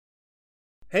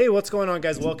Hey, what's going on,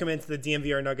 guys? Welcome into the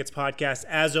DNVR Nuggets podcast,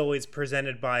 as always,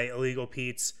 presented by Illegal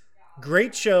Pete's.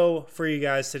 Great show for you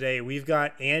guys today. We've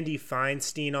got Andy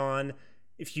Feinstein on.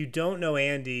 If you don't know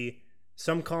Andy,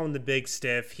 some call him the Big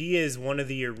Stiff. He is one of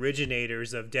the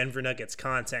originators of Denver Nuggets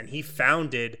content. He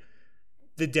founded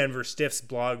the Denver Stiffs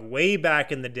blog way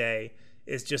back in the day.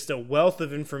 It's just a wealth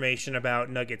of information about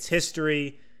Nuggets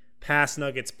history, past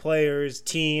Nuggets players,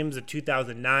 teams, a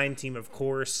 2009 team, of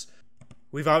course.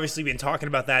 We've obviously been talking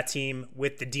about that team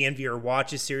with the DNVR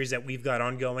Watches series that we've got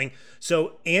ongoing.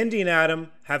 So Andy and Adam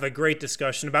have a great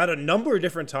discussion about a number of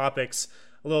different topics,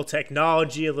 a little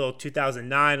technology, a little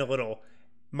 2009, a little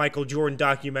Michael Jordan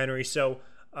documentary. So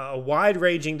a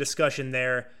wide-ranging discussion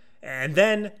there. And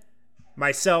then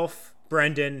myself,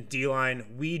 Brendan,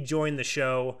 D-Line, we join the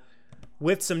show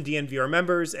with some DNVR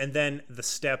members and then the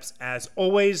Steps as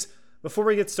always. Before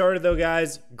we get started, though,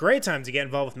 guys, great time to get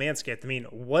involved with Manscaped. I mean,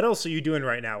 what else are you doing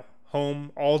right now?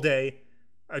 Home all day.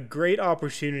 A great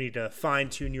opportunity to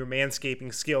fine-tune your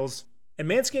manscaping skills. And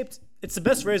Manscaped, it's the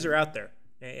best razor out there.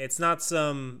 It's not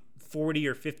some $40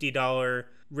 or $50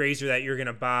 razor that you're going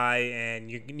to buy and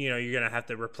you're going to have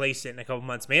to replace it in a couple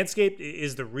months. Manscaped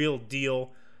is the real deal.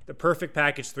 The Perfect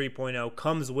Package 3.0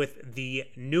 comes with the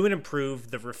new and improved,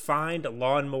 the refined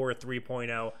Lawnmower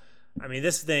 3.0. I mean,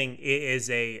 this thing is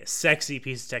a sexy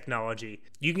piece of technology.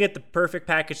 You can get the Perfect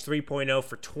Package 3.0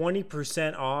 for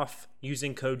 20% off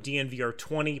using code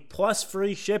DNVR20 plus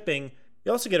free shipping.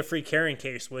 You also get a free carrying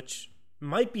case, which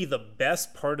might be the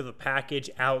best part of the package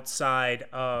outside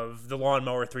of the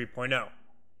Lawnmower 3.0.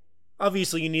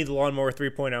 Obviously, you need the Lawnmower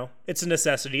 3.0. It's a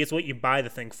necessity. It's what you buy the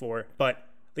thing for. But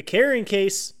the carrying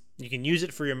case, you can use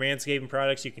it for your manscaping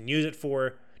products. You can use it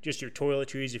for just your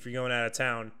toiletries if you're going out of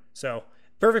town. So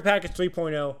Perfect Package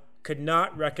 3.0, could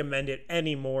not recommend it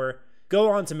anymore.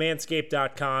 Go on to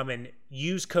manscaped.com and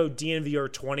use code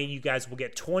DNVR20. You guys will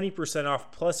get 20%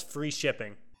 off plus free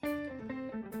shipping.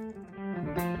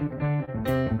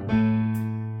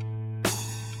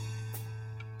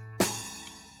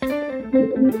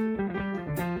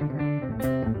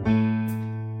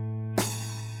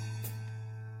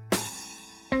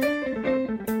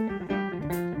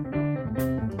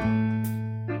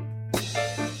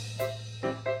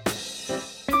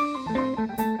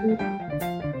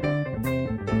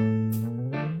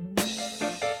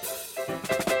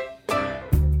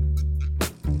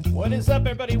 What is up,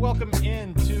 everybody? Welcome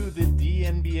into the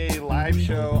DNBA live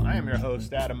show. I am your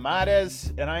host, Adam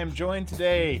Mares, and I am joined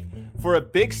today for a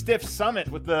Big Stiff Summit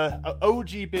with the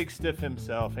OG Big Stiff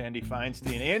himself, Andy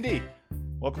Feinstein. Andy,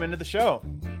 welcome into the show.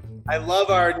 I love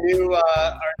our new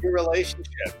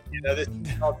relationship. You know, this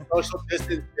is called social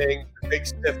distancing, the Big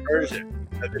Stiff version.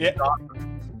 This is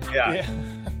awesome. Yeah.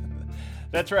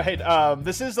 That's right.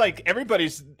 This is like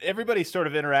everybody's sort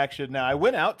of interaction now. I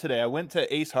went out today. I went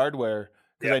to Ace Hardware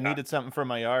because I needed something for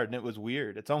my yard, and it was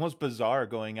weird. It's almost bizarre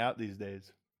going out these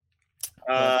days.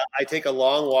 I take a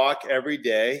long walk every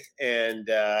day, and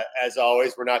as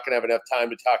always, we're not going to have enough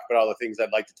time to talk about all the things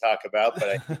I'd like to talk about.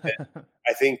 But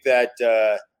I think that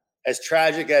as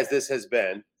tragic as this has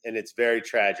been, and it's very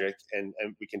tragic, and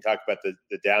we can talk about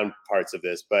the down parts of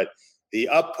this, but the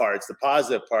up parts, the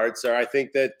positive parts are, I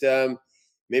think that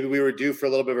maybe we were due for a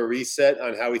little bit of a reset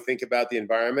on how we think about the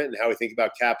environment and how we think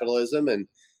about capitalism. And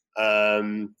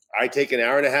I take an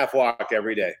hour and a half walk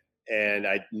every day, and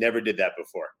I never did that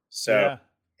before. So,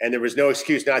 and there was no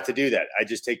excuse not to do that. I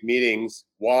just take meetings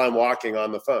while I'm walking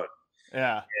on the phone.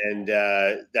 Yeah. And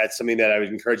that's something that I would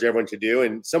encourage everyone to do.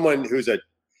 And someone who's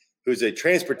a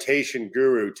transportation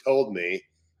guru told me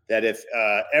that if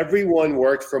everyone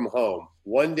worked from home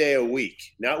one day a week,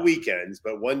 not weekends,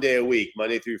 but one day a week,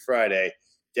 Monday through Friday,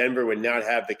 Denver would not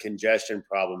have the congestion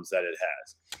problems that it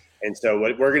has. And so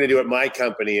what we're going to do at my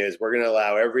company is we're going to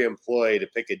allow every employee to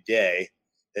pick a day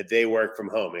that they work from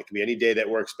home. It can be any day that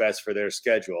works best for their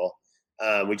schedule.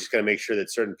 We just got to make sure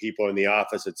that certain people are in the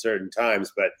office at certain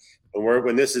times. But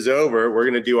when this is over, we're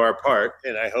going to do our part.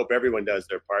 And I hope everyone does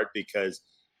their part, because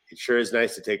it sure is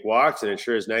nice to take walks, and it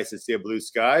sure is nice to see a blue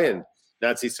sky and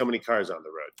not see so many cars on the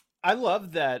road. I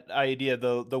love that idea,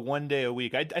 though, the one day a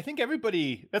week. I think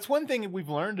everybody, that's one thing we've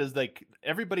learned is like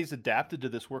everybody's adapted to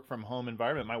this work from home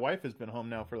environment. My wife has been home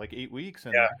now for like 8 weeks,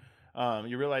 and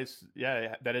you realize,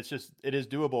 that it is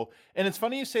doable. And it's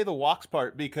funny you say the walks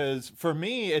part, because for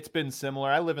me, it's been similar.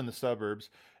 I live in the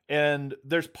suburbs, and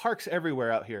there's parks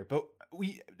everywhere out here, but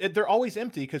they're always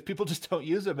empty because people just don't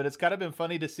use them, and it's kind of been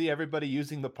funny to see everybody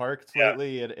using the parks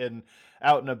lately and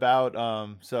out and about.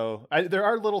 There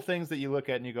are little things that you look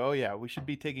at and you go, oh yeah, we should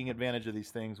be taking advantage of these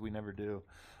things. We never do.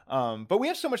 But we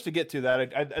have so much to get to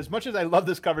that as much as I love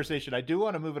this conversation, I do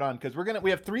want to move it on because we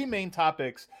have 3 main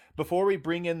topics before we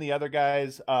bring in the other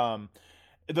guys.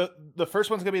 The first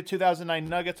one's going to be the 2009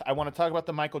 Nuggets. I want to talk about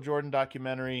the Michael Jordan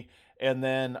documentary. And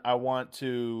then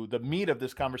the meat of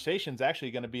this conversation is actually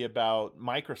going to be about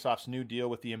Microsoft's new deal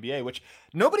with the NBA, which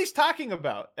nobody's talking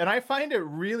about. And I find it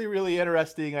really, really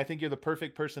interesting. I think you're the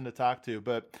perfect person to talk to.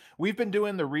 But we've been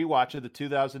doing the rewatch of the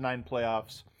 2009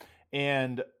 playoffs.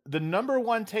 And the number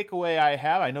one takeaway I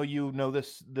have, I know you know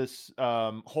this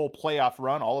whole playoff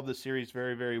run, all of the series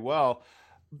very, very well.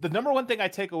 The number one thing I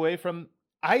take away from,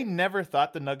 I never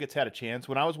thought the Nuggets had a chance.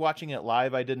 When I was watching it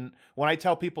live, when I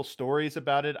tell people stories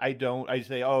about it, I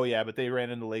say, oh yeah, but they ran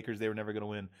into Lakers. They were never going to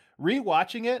win.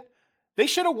 Rewatching it, they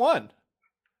should have won.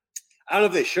 I don't know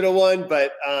if they should have won,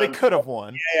 but they could have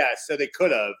won. Yeah, so they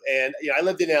could have. And I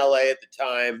lived in LA at the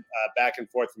time, back and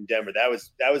forth from Denver. That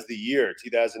was the year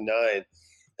 2009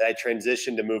 that I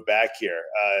transitioned to move back here.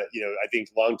 I think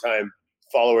longtime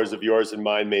followers of yours and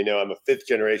mine may know I'm a 5th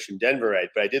generation Denverite,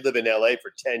 but I did live in LA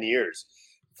for 10 years.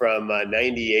 From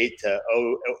 98 to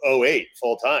 08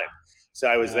 full time. So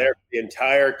I was there for the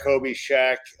entire Kobe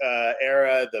Shaq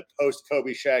era, the post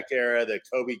Kobe Shaq era, the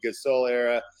Kobe Gasol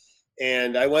era.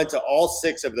 And I went to all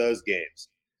 6 of those games.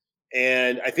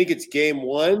 And I think it's game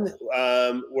 1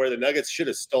 where the Nuggets should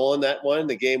have stolen that one,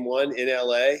 the game 1 in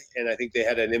LA. And I think they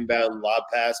had an inbound lob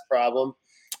pass problem.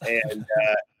 And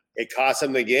it cost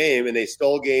them the game, and they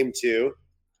stole game 2.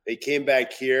 They came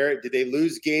back here. Did they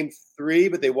lose game 3,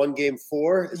 but they won game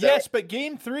 4? Yes, but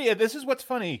game 3, this is what's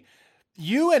funny.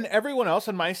 You and everyone else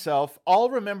and myself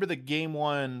all remember the game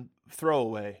 1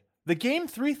 throwaway. The game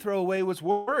 3 throwaway was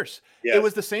worse. Yes. It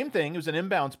was the same thing. It was an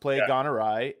inbounds play gone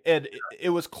awry. And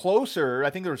it was closer. I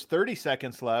think there was 30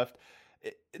 seconds left.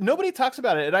 Nobody talks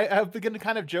about it. And I've begun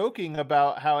kind of joking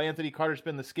about how Anthony Carter's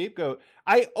been the scapegoat.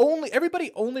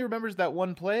 Everybody only remembers that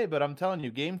one play, but I'm telling you,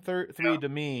 game 3 to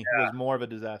me was more of a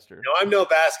disaster. No, I'm no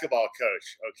basketball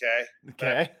coach, okay?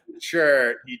 Okay. But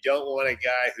sure, you don't want a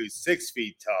guy who's 6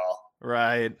 feet tall.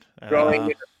 Right. Throwing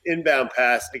an inbound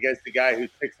pass against the guy who's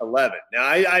 6'11". Now,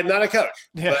 I'm not a coach,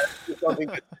 but it's something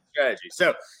that's a strategy.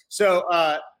 So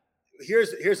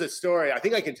here's a story. I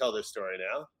think I can tell this story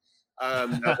now. I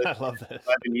love this. 11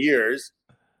 years.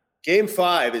 Game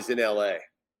 5 is in LA.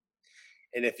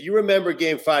 And if you remember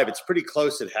game 5, it's pretty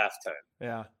close at halftime.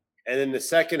 Yeah. And then the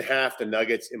second half, the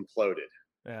Nuggets imploded.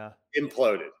 Yeah.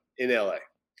 Imploded in LA.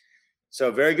 So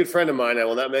a very good friend of mine, I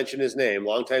will not mention his name,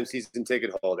 longtime season ticket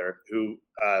holder, who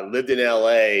lived in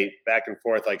LA back and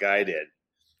forth like I did,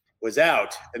 was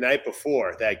out the night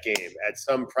before that game at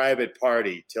some private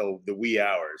party till the wee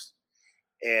hours.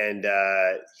 And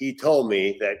he told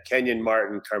me that Kenyon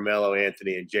Martin, Carmelo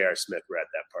Anthony, and J.R. Smith were at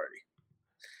that party.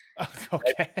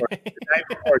 Okay. The night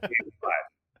before game 5.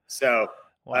 So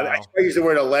wow. I use the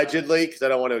word allegedly because I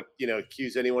don't want to,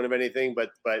 accuse anyone of anything,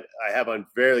 but I have on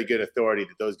fairly good authority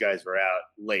that those guys were out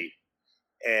late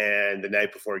and the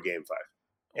night before game 5.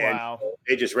 And wow.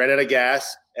 They just ran out of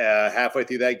gas halfway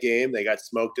through that game. They got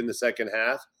smoked in the second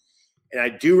half. And I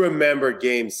do remember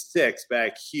game 6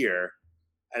 back here.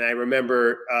 And I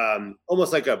remember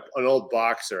almost like an old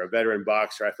boxer, a veteran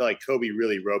boxer. I felt like Kobe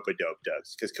really rope-a-doped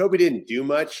us because Kobe didn't do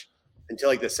much until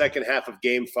like the second half of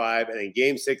game 5. And in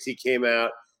game 6, he came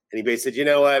out and he basically said, you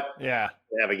know what? Yeah.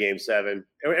 We're going to have a game 7. And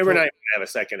we're not even going to have a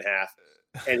second half.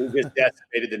 And he just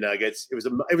decimated the Nuggets.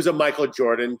 It was a Michael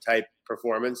Jordan type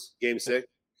performance, game 6.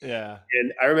 Yeah.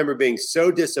 And I remember being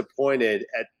so disappointed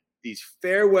at these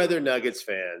fair weather Nuggets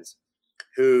fans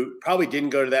who probably didn't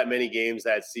go to that many games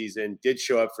that season, did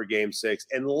show up for game 6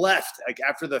 and left like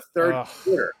after the third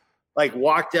quarter, like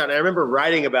walked out. And I remember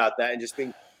writing about that and just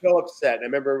being so upset. And I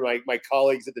remember my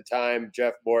colleagues at the time,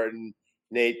 Jeff Morton,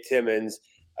 Nate Timmons,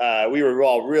 we were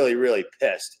all really, really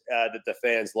pissed that the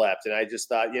fans left. And I just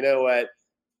thought, you know what,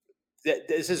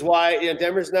 this is why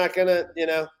Denver's not going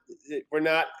to, we're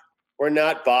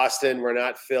not Boston. We're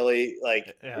not Philly.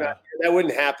 That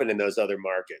wouldn't happen in those other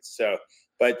markets.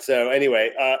 So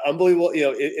anyway, unbelievable.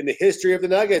 In the history of the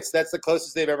Nuggets, that's the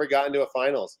closest they've ever gotten to a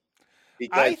finals.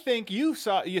 I think you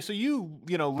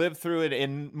lived through it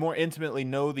and more intimately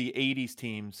know the 80s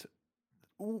teams.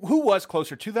 Who was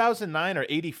closer, 2009 or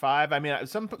 85? I mean,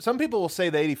 some people will say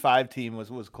the 85 team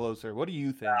was closer. What do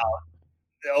you think?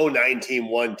 The 09 team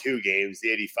won 2 games.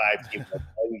 The 85 team won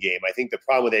 1 game. I think the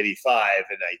problem with 85,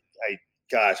 and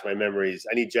gosh, my memories.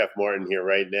 I need Jeff Morton here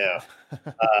right now.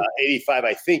 85,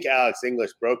 I think Alex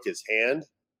English broke his hand.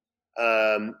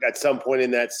 at some point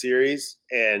in that series,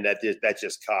 and that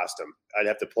just cost them. I'd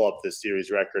have to pull up the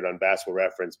series record on Basketball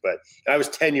Reference, but I was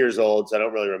 10 years old, so I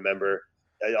don't really remember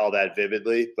all that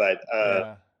vividly. But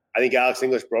I think Alex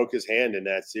English broke his hand in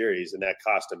that series, and that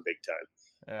cost him big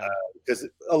time. Because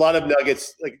a lot of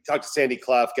Nuggets, like talk to Sandy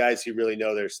Clough, guys who really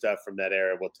know their stuff from that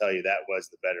era will tell you that was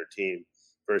the better team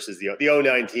versus the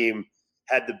 09 team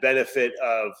had the benefit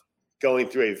of going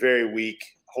through a very weak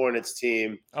Hornets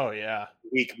team. Oh yeah.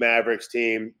 Weak Mavericks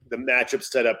team. The matchup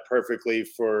set up perfectly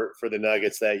for the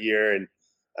Nuggets that year.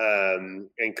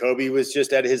 And Kobe was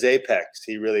just at his apex.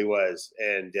 He really was.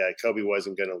 And Kobe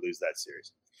wasn't going to lose that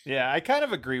series. Yeah, I kind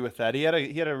of agree with that. He had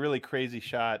a really crazy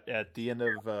shot at the end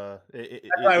of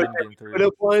could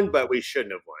have won, but we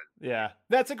shouldn't have won. Yeah,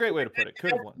 that's a great way to put it.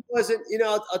 Could have won. Wasn't,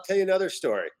 I'll tell you another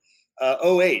story.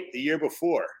 08, the year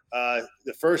before,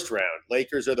 the first round,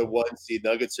 Lakers are the 1 seed,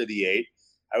 Nuggets are the 8.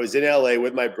 I was in LA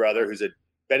with my brother, who's a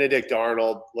Benedict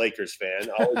Arnold Lakers fan.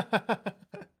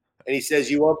 And he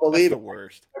says, you won't believe That's the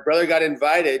worst. My brother got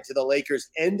invited to the Lakers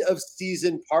end of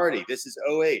season party. This is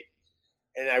 08.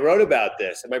 And I wrote about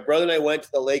this. And my brother and I went to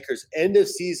the Lakers end of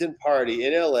season party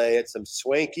in LA at some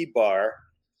swanky bar.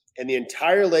 And the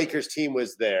entire Lakers team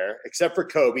was there, except for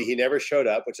Kobe. He never showed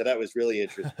up, which I thought was really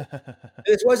interesting.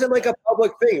 This wasn't like a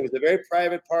public thing. It was a very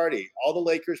private party. All the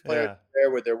Lakers players were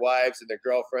there with their wives and their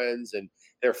girlfriends and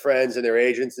their friends and their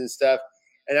agents and stuff.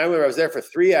 And I remember I was there for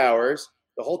 3 hours.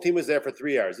 The whole team was there for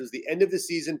 3 hours. It was the end of the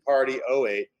season party,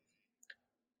 08.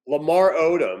 Lamar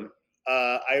Odom,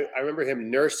 I remember him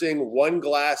nursing one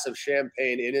glass of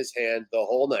champagne in his hand the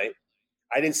whole night.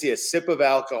 I didn't see a sip of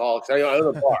alcohol because I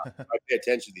know the bar. I pay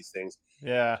attention to these things.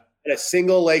 Yeah. And a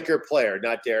single Laker player,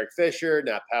 not Derek Fisher,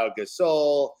 not Pau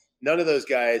Gasol, none of those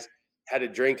guys had a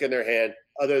drink in their hand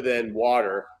other than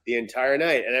water the entire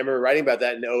night. And I remember writing about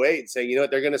that in 08 and saying,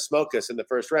 they're going to smoke us in the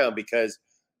first round because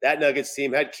that Nuggets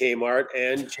team had Kmart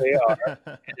and JR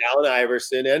and Allen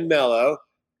Iverson and Melo,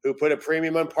 who put a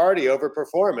premium on party over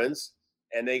performance,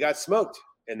 and they got smoked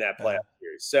in that playoff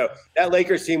series. So that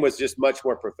Lakers team was just much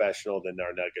more professional than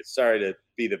our Nuggets. Sorry to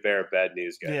be the bearer of bad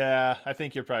news, guy. Yeah, I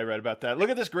think you're probably right about that. Look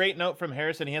at this great note from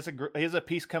Harrison. He has a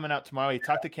piece coming out tomorrow. He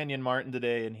talked to Kenyon Martin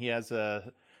today, and he has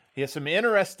some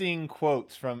interesting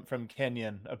quotes from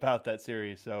Kenyon about that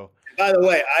series. So, by the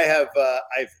way, I've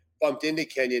bumped into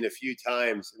Kenyon a few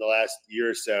times in the last year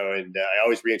or so, and I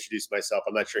always reintroduce myself.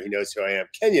 I'm not sure he knows who I am.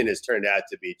 Kenyon has turned out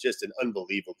to be just an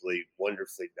unbelievably,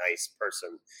 wonderfully nice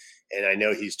person, and I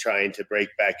know he's trying to break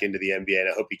back into the NBA, and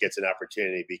I hope he gets an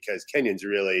opportunity because Kenyon's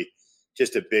really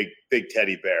just a big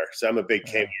teddy bear. So I'm a big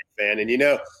Kenyon fan, and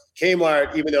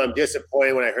Kmart, even though I'm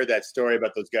disappointed when I heard that story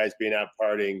about those guys being out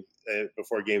partying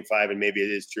before Game 5, and maybe it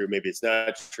is true, maybe it's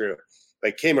not true.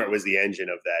 But Kmart was the engine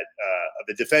of that, of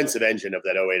the defensive engine of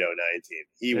that 08-09 team.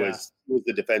 He was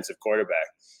the defensive quarterback,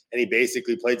 and he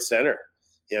basically played center.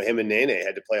 Him and Nene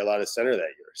had to play a lot of center that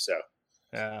year. So,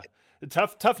 yeah, the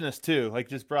toughness too. Like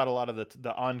just brought a lot of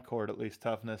the on-court at least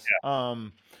toughness. Yeah.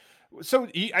 So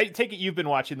I take it you've been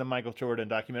watching the Michael Jordan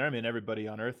documentary. I mean, everybody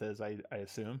on Earth is, I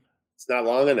assume. It's not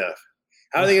long enough.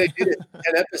 How are they going to do it?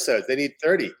 10 episodes. They need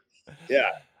 30. Yeah,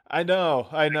 I know.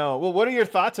 Well, what are your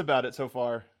thoughts about it so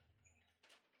far?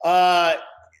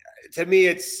 To me,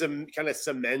 it's some kind of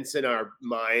cements in our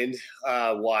mind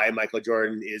why Michael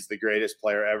Jordan is the greatest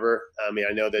player ever. I mean,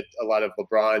 I know that a lot of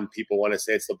LeBron people want to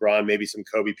say it's LeBron. Maybe some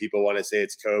Kobe people want to say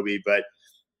it's Kobe. But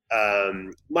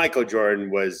Michael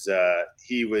Jordan was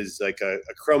he was like a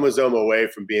chromosome away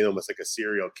from being almost like a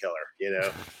serial killer,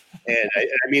 And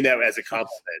I mean that as a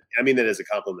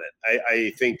compliment.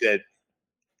 I think that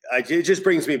it just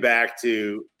brings me back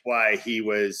to why he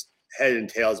was head and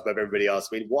tails above everybody else.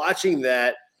 I mean, watching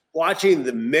the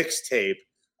mixtape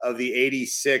of the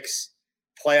 86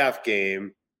 playoff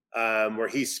game where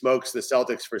he smokes the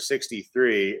Celtics for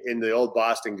 63 in the old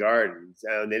Boston Garden.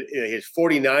 And he had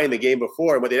 49 the game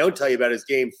before. And what they don't tell you about is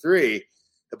game 3,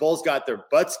 the Bulls got their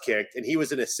butts kicked, and he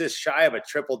was an assist shy of a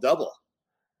triple-double.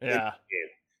 Yeah.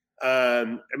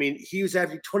 I mean, he was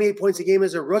averaging 28 points a game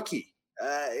as a rookie.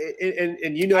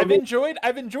 I've enjoyed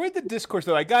the discourse,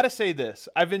 though. I gotta say this: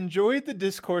 I've enjoyed the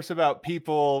discourse about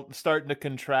people starting to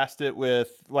contrast it with,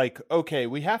 like, okay,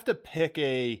 we have to pick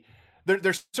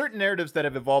there's certain narratives that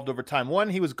have evolved over time. One,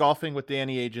 he was golfing with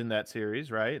Danny Ainge in that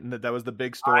series, right? And that was the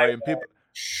big story. And people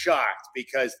shocked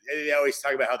because they always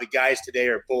talk about how the guys today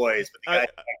are boys, but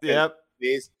the guys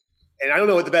these. And I don't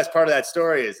know what the best part of that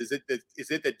story is. Is it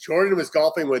that Jordan was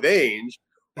golfing with Ainge?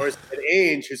 Or is it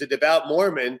Ainge, who's a devout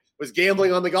Mormon, was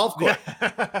gambling on the golf course?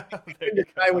 I couldn't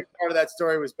decide which part of that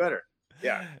story was better.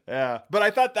 Yeah. Yeah. But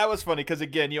I thought that was funny because,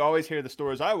 again, you always hear the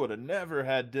stories, I would have never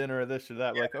had dinner or this or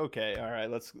that. Yeah. Like, okay, all right,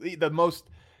 the most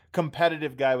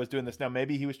competitive guy was doing this. Now,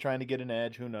 maybe he was trying to get an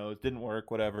edge. Who knows? Didn't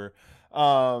work, whatever.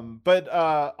 But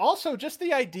also just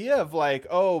the idea of like,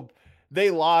 oh, they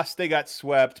lost, they got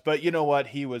swept, but you know what?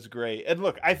 He was great. And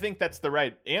look, I think that's the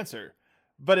right answer.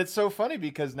 But it's so funny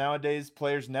because nowadays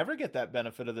players never get that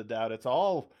benefit of the doubt.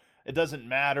 It doesn't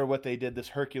matter what they did, this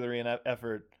Herculean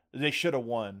effort. They should have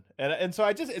won. And so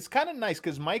it's kind of nice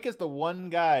because Mike is the one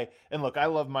guy. And look, I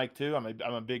love Mike too. I'm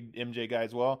a big MJ guy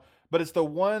as well. But it's the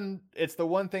one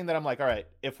thing that I'm like, all right,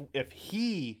 if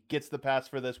he gets the pass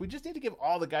for this, we just need to give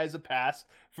all the guys a pass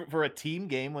for a team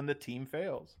game when the team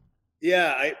fails.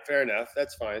 Yeah, fair enough.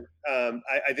 That's fine.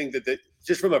 I think that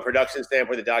just from a production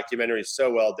standpoint, the documentary is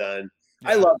so well done.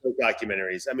 Yeah. I love those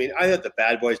documentaries. I mean, I thought the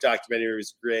Bad Boys documentary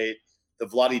was great. The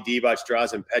Vlade Divac,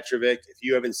 Drazen Petrovic. If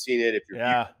you haven't seen it, you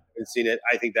haven't seen it,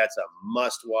 I think that's a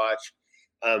must watch.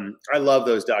 I love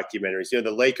those documentaries.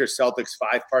 The Lakers Celtics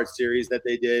 5-part series that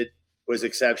they did was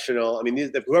exceptional. I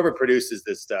mean, whoever produces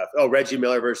this stuff. Oh, Reggie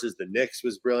Miller versus the Knicks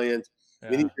was brilliant. Yeah.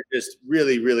 I mean, these are just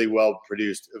really, really well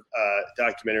produced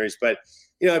documentaries. But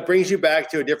it brings you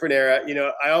back to a different era.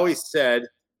 I always said,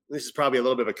 this is probably a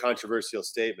little bit of a controversial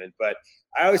statement, but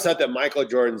I always thought that Michael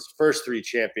Jordan's first 3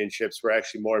 championships were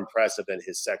actually more impressive than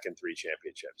his second 3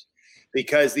 championships,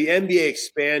 because the NBA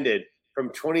expanded from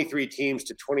 23 teams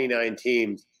to 29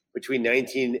 teams between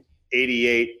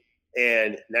 1988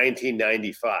 and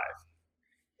 1995.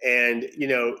 And,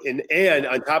 and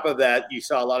on top of that, you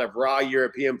saw a lot of raw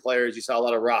European players. You saw a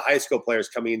lot of raw high school players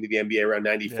coming into the NBA around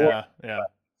 94. Yeah.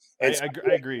 And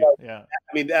I agree. Yeah.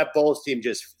 I mean, that Bulls team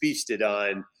just feasted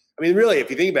on, really, if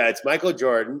you think about it, it's Michael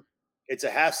Jordan. It's a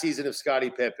half season of Scottie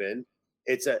Pippen.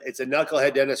 It's a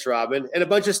knucklehead Dennis Rodman and a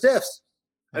bunch of stiffs.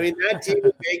 That team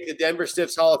would make the Denver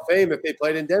Stiffs Hall of Fame if they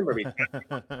played in Denver.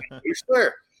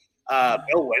 Sure.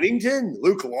 Bill Wennington,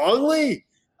 Luke Longley,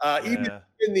 even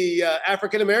the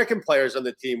African-American players on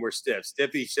the team were stiffs.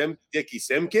 Dickie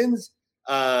Simpkins.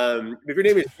 If your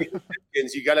name is Dickie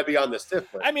Simpkins, you got to be on the stiff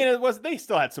list. They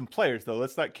still had some players, though.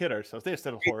 Let's not kid ourselves. They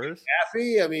still had horrors.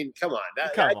 Caffey, come on.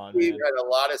 That team had a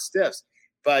lot of stiffs.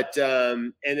 But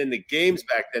and in the games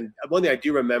back then, one thing I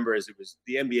do remember is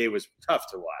the NBA was tough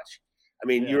to watch.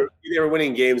 They were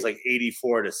winning games like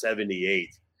 84-78.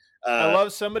 I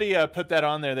love somebody put that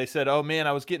on there. They said, "Oh man,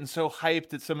 I was getting so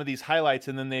hyped at some of these highlights,"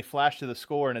 and then they flash to the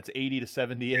score, and it's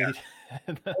 80-78.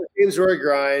 Yeah. Games were a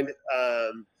grind,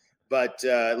 but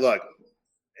look,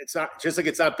 it's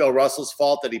not Bill Russell's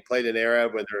fault that he played an era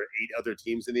when there were 8 other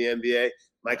teams in the NBA.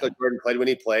 Michael Jordan played when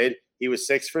he played. He was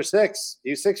 6 for 6. He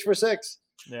was 6 for 6.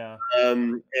 Yeah.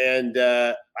 And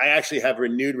I actually have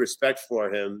renewed respect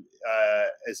for him,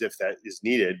 as if that is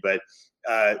needed. But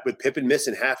with Pippen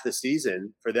missing half the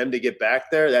season, for them to get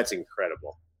back there, that's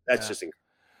incredible. That's just incredible.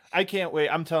 I can't wait.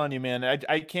 I'm telling you, man,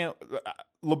 I can't.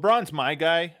 LeBron's my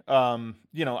guy.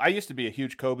 I used to be a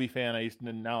huge Kobe fan.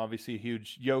 Now obviously a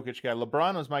huge Jokic guy.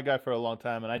 LeBron was my guy for a long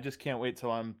time, and I just can't wait till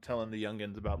I'm telling the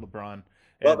youngins about LeBron.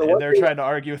 And they're trying to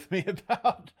argue with me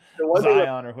about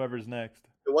Zion or whoever's next.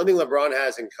 The one thing LeBron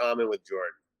has in common with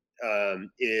Jordan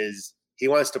is he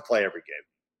wants to play every game.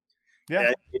 Yeah,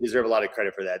 and they deserve a lot of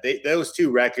credit for that. Those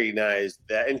two recognized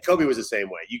that, and Kobe was the same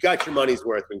way. You got your money's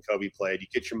worth when Kobe played. You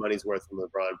get your money's worth when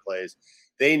LeBron plays.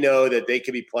 They know that they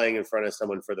could be playing in front of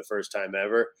someone for the first time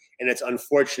ever, and it's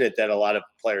unfortunate that a lot of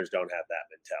players don't have that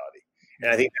mentality. And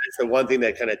I think that's the one thing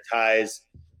that kind of ties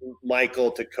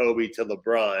Michael to Kobe to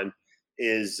LeBron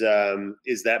is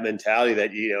that mentality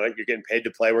that you're getting paid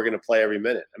to play. We're going to play every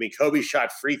minute. Kobe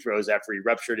shot free throws after he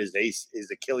ruptured his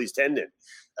Achilles tendon.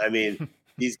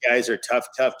 These guys are tough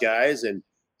guys. And,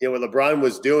 what LeBron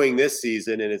was doing this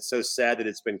season, and it's so sad that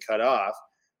it's been cut off,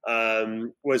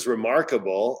 was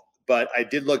remarkable. But I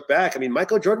did look back.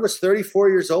 Michael Jordan was 34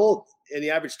 years old, and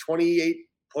he averaged 28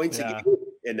 points a game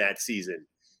in that season,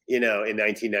 in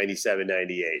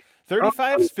 1997-98.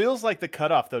 35 feels like the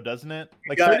cutoff, though, doesn't it?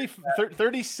 Like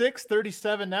 36,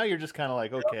 37, now you're just kind of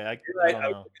like, okay. I don't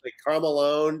know. Like Karl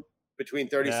Malone between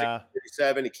 36 and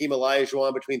 37, Hakeem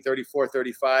Olajuwon between 34,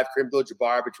 35, Kareem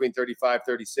Abdul-Jabbar between 35,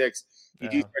 36. You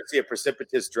do start to see a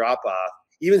precipitous drop-off.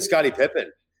 Even Scottie Pippen,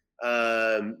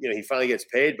 he finally gets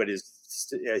paid, but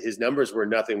his numbers were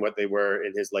nothing what they were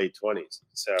in his late 20s.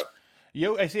 So,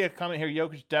 I see a comment here.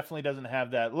 Jokic definitely doesn't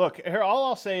have that. Look, here, all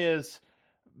I'll say is,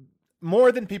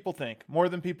 more than people think, more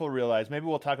than people realize. Maybe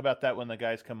we'll talk about that when the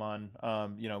guys come on,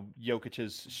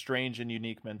 Jokic's strange and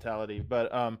unique mentality.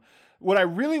 But what I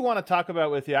really want to talk about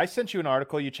with you, I sent you an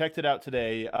article. You checked it out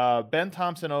today. Ben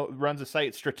Thompson runs a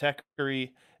site,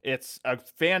 Stratechery. It's a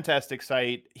fantastic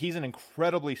site. He's an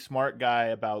incredibly smart guy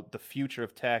about the future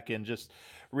of tech and just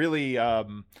really,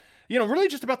 really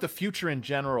just about the future in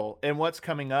general and what's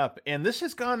coming up. And this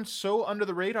has gone so under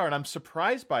the radar, and I'm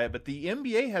surprised by it. But the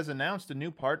NBA has announced a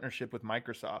new partnership with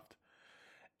Microsoft.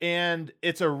 And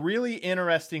it's a really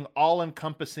interesting,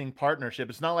 all-encompassing partnership.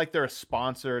 It's not like they're a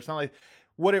sponsor. It's not like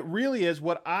what it really is,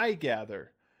 what I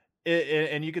gather.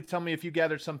 And you could tell me if you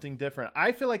gathered something different.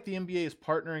 I feel like the NBA is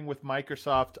partnering with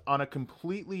Microsoft on a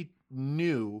completely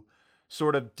new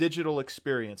sort of digital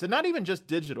experience. And not even just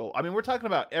digital. I mean, we're talking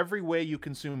about every way you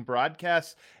consume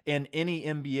broadcasts and any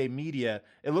NBA media.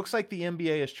 It looks like the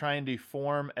NBA is trying to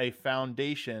form a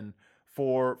foundation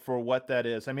for what that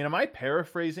is. I mean, am I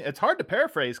paraphrasing? It's hard to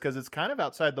paraphrase because it's kind of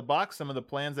outside the box, some of the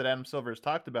plans that Adam Silver has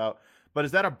talked about. But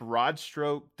is that a broad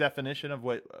stroke definition of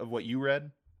what you read?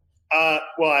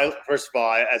 Well, first of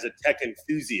all, as a tech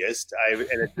enthusiast and a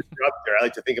disruptor, I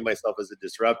like to think of myself as a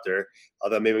disruptor,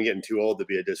 although maybe I'm getting too old to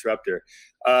be a disruptor.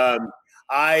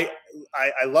 I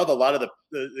love a lot of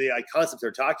the concepts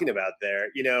they're talking about there.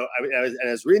 I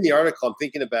was reading the article. I'm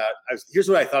thinking about. Here's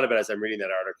what I thought about as I'm reading that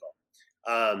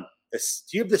article. Do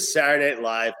you have the Saturday Night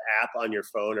Live app on your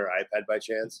phone or iPad by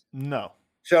chance? No.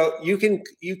 So you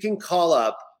can call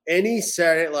up any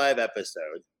Saturday Night Live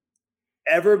episode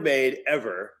ever made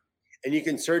ever, and you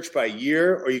can search by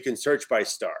year or you can search by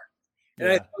star. And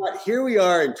I thought, here we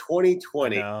are in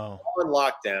 2020, all in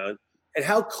lockdown, and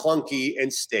how clunky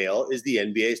and stale is the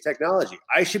NBA's technology?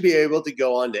 I should be able to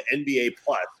go on to NBA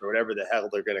Plus or whatever the hell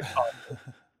they're going to call it,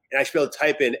 and I should be able to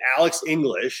type in Alex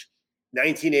English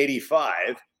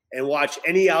 1985 and watch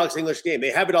any Alex English game.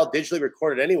 They have it all digitally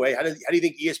recorded anyway. How do you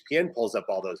think ESPN pulls up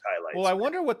all those highlights? Well, I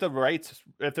wonder what the rights,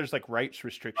 if there's like rights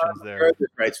restrictions there. Sure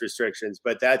there's rights restrictions,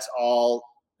 but that's all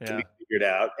to be figured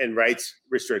out, and rights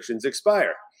restrictions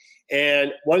expire.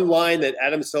 And one line that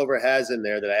Adam Silver has in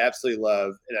there that I absolutely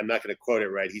love, and I'm not going to quote it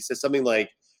right. He says something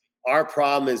like, our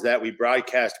problem is that we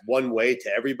broadcast one way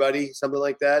to everybody, something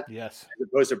like that. Yes. As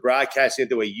opposed to broadcasting it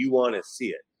the way you want to see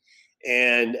it.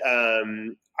 And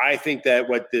I think that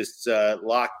what this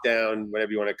lockdown,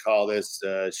 whatever you want to call this,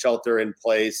 shelter in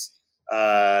place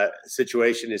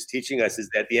situation is teaching us is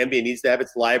that the NBA needs to have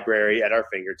its library at our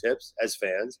fingertips as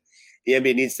fans. The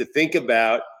NBA needs to think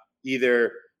about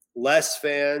either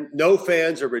no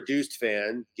fans or reduced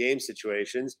fan game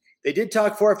situations. They did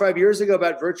talk 4 or 5 years ago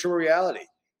about virtual reality,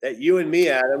 that you and me,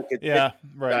 Adam, could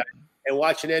right, and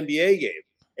watch an NBA game.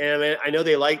 And I know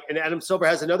and Adam Silver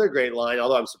has another great line,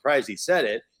 although I'm surprised he said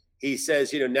it. He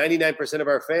says, 99% of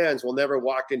our fans will never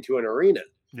walk into an arena.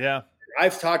 Yeah.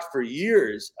 I've talked for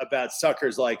years about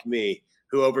suckers like me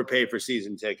who overpay for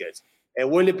season tickets. And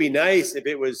wouldn't it be nice if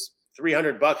it was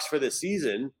 $300 for the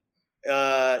season, and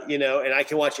I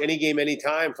can watch any game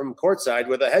anytime from courtside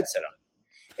with a headset on?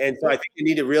 And so I think you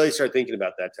need to really start thinking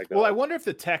about that technology. Well, I wonder if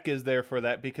the tech is there for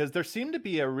that, because there seemed to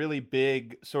be a really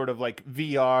big sort of like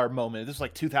VR moment. This is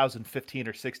like 2015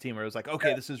 or 16 where it was like,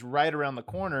 okay, this is right around the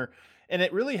corner. And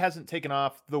it really hasn't taken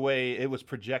off the way it was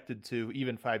projected to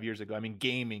even 5 years ago. I mean,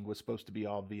 gaming was supposed to be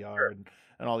all VR and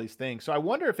all these things. So I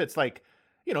wonder if it's like,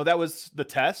 that was the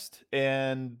test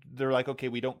and they're like, okay,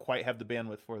 we don't quite have the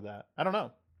bandwidth for that. I don't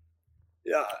know.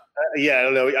 Yeah, I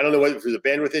don't know. I don't know whether it was a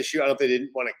bandwidth issue. I don't know if they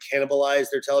didn't want to cannibalize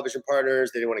their television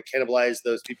partners. They didn't want to cannibalize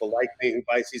those people like me who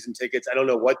buy season tickets. I don't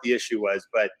know what the issue was,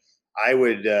 but I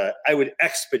would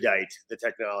expedite the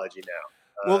technology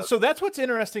now. Well, so that's what's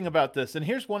interesting about this. And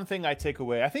here's one thing I take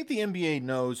away. I think the NBA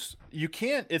knows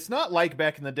it's not like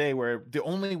back in the day where the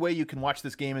only way you can watch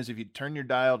this game is if you turn your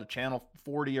dial to channel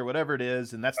 40 or whatever it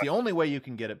is. And that's the only way you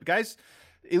can get it. But guys,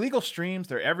 illegal streams,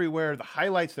 they're everywhere. The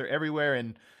highlights, they're everywhere.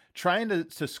 And trying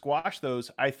to squash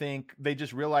those, I think they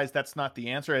just realized that's not the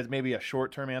answer. It's maybe a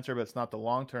short-term answer, but it's not the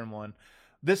long-term one.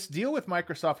 This deal with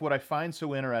Microsoft, what I find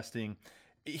so interesting,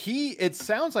 it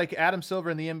sounds like Adam Silver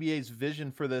and the NBA's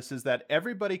vision for this is that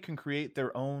everybody can create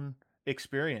their own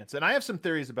experience. And I have some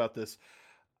theories about this.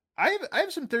 I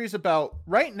have some theories about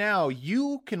right now,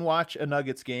 you can watch a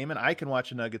Nuggets game and I can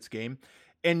watch a Nuggets game,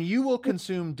 and you will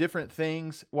consume different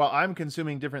things while I'm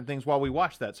consuming different things while we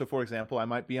watch that. So, for example, I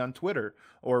might be on Twitter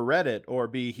or Reddit or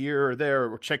be here or there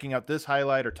or checking out this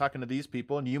highlight or talking to these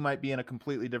people, and you might be in a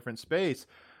completely different space.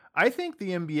 I think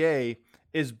the NBA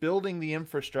is building the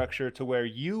infrastructure to where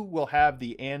you will have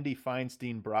the Andy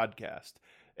Feinstein broadcast,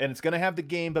 and it's going to have the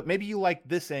game, but maybe you like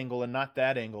this angle and not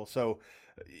that angle. So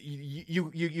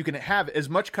you can have as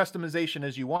much customization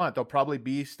as you want. There'll probably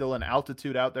be still an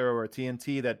Altitude out there or a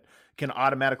TNT that can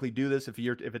automatically do this if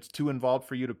it's too involved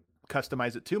for you to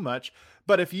customize it too much.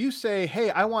 But if you say, hey,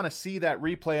 I want to see that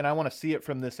replay and I want to see it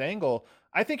from this angle,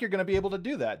 I think you're going to be able to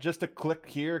do that. Just to click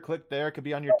here, click there. It could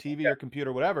be on your TV or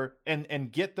computer, whatever,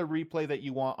 and get the replay that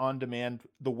you want on demand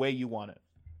the way you want it.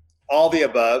 All the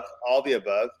above.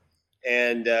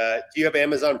 And do you have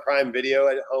Amazon Prime Video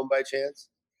at home by chance?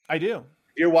 I do.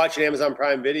 If you're watching Amazon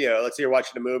Prime Video, let's say you're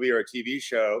watching a movie or a TV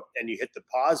show, and you hit the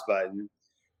pause button,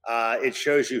 it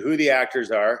shows you who the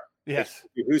actors are, yes,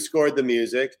 who scored the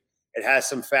music. It has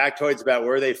some factoids about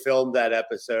where they filmed that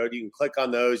episode. You can click on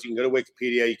those. You can go to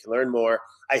Wikipedia. You can learn more.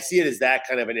 I see it as that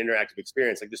kind of an interactive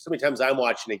experience. Like there's so many times I'm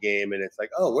watching a game and it's like,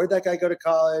 oh, where'd that guy go to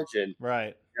college? And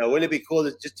right. Wouldn't it be cool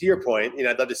to, just to your point,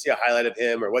 I'd love to see a highlight of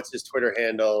him or what's his Twitter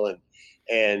handle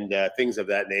and things of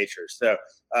that nature. So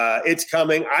it's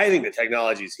coming. I think the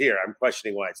technology is here. I'm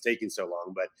questioning why it's taking so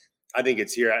long, but I think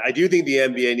it's here. I do think the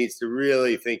NBA needs to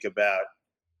really think about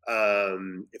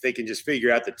if they can just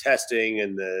figure out the testing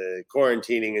and the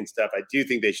quarantining and stuff. I do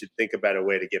think they should think about a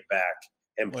way to get back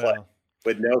and play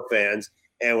with no fans.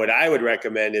 And what I would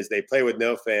recommend is they play with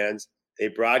no fans, they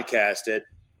broadcast it,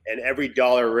 and every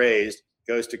dollar raised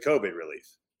goes to COVID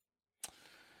relief.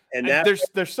 And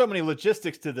there's so many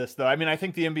logistics to this, though. I mean, I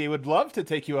think the NBA would love to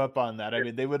take you up on that. I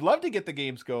mean, they would love to get the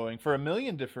games going for a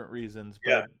million different reasons.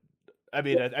 But yeah. I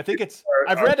mean, I think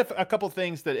I've read a couple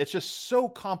things that it's just so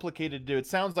complicated to do. It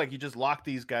sounds like you just lock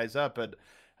these guys up, but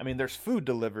I mean, there's food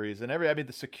deliveries and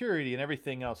the security and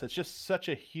everything else. It's just such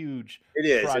a huge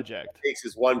project. It takes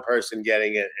is one person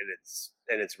getting it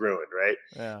and it's ruined, right?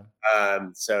 Yeah.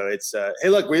 So it's hey,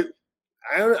 look,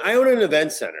 I own an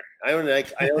event center. I own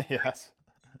yes.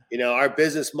 Our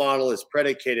business model is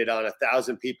predicated on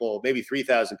 1,000 people, maybe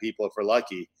 3,000 people if we're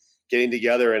lucky, getting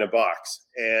together in a box.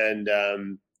 And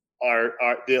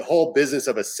the whole business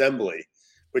of assembly,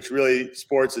 which really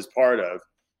sports is part of,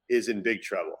 is in big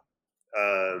trouble.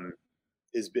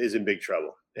 Is in big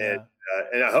trouble. Yeah.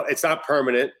 And I hope it's not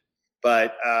permanent,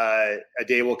 but a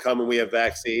day will come when we have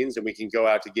vaccines and we can go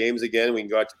out to games again. We can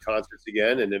go out to concerts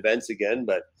again and events again.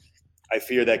 But I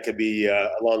fear that could be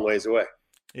a long ways away.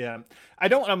 Yeah. I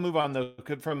don't want to move on, though,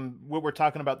 from what we're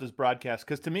talking about this broadcast,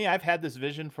 because to me, I've had this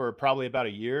vision for probably about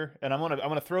a year, and I'm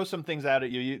gonna throw some things out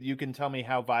at you. You can tell me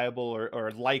how viable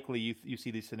or likely you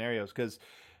see these scenarios, because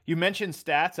you mentioned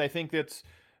stats. I think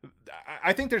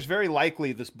there's very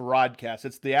likely this broadcast.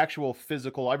 It's the actual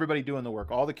physical, everybody doing the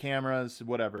work, all the cameras,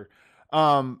 whatever,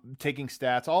 taking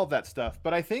stats, all of that stuff.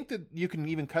 But I think that you can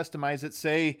even customize it.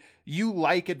 Say you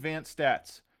like advanced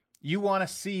stats. You want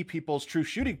to see people's true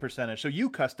shooting percentage. So you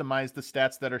customize the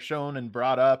stats that are shown and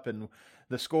brought up and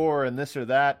the score and this or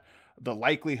that, the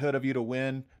likelihood of you to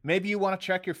win. Maybe you want to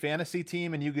check your fantasy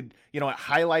team and you could, it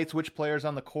highlights which players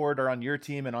on the court are on your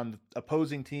team and on the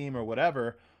opposing team or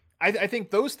whatever. I think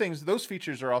those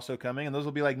features are also coming, and those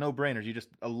will be like no brainers. You just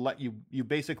you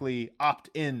basically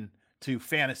opt in to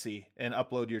fantasy and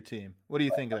upload your team. What do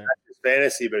you think of that? Not just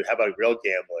fantasy, but how about real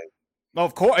gambling? Oh,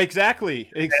 of course,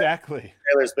 exactly.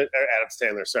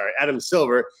 Adam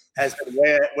Silver has been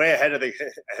way ahead of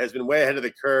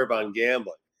the curve on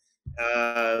gambling.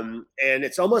 And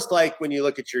it's almost like when you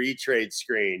look at your E-Trade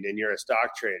screen and you're a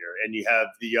stock trader and you have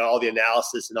all the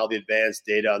analysis and all the advanced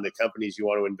data on the companies you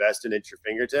want to invest in at your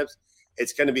fingertips.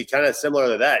 It's going to be kind of similar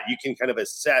to that. You can kind of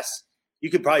assess. You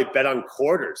could probably bet on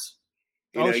quarters.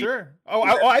 Sure.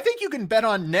 I think you can bet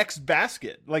on next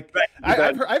basket. Like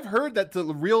right. I've heard that the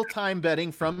real time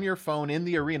betting from your phone in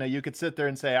the arena, you could sit there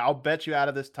and say, "I'll bet you out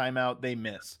of this timeout they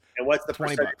miss." And what's the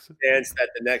percentage chance that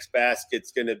the next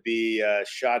basket's going to be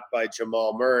shot by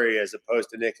Jamal Murray as opposed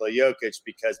to Nikola Jokic?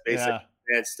 Because basically,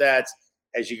 advanced stats,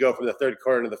 as you go from the third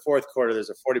quarter to the fourth quarter, there's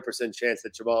a 40% chance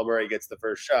that Jamal Murray gets the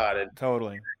first shot, and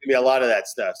totally, there's going to be a lot of that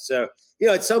stuff. So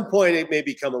at some point, it may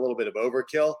become a little bit of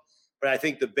overkill. But I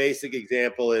think the basic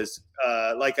example is,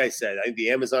 like I said, I think the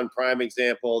Amazon Prime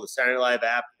example, the Saturday Night Live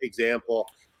app example,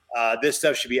 this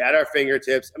stuff should be at our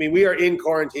fingertips. I mean, we are in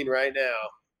quarantine right now.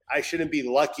 I shouldn't be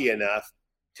lucky enough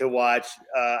to watch.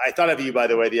 I thought of you, by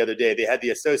the way, the other day. They had the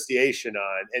association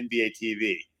on NBA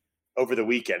TV over the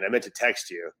weekend. I meant to text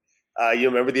you. You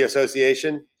remember the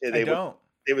association? I don't.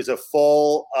 It was a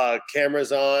full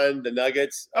cameras on the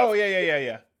Nuggets. Oh,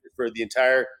 yeah. For the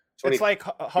entire – it's like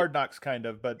Hard Knocks kind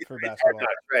of, but for basketball.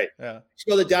 Knocks, right. Yeah. You should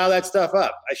be able to dial that stuff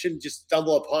up. I shouldn't just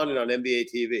stumble upon it on NBA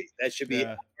TV. That should be at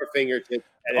our fingertips.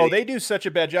 They do such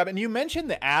a bad job. And you mentioned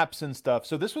the apps and stuff.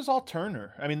 So this was all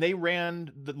Turner. I mean, they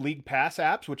ran the League Pass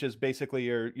apps, which is basically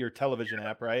your television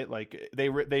app, right? Like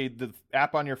the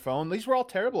app on your phone. These were all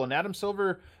terrible. And Adam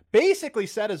Silver basically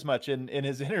said as much in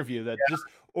his interview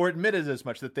or admitted as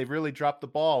much that they've really dropped the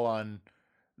ball on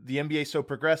the NBA so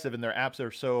progressive and their apps are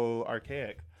so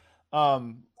archaic.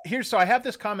 So I have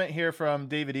this comment here from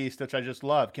David East, which I just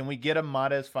love. Can we get a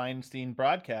Mares Feinstein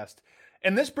broadcast?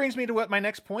 And this brings me to what my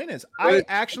next point is. I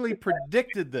actually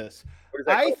predicted this.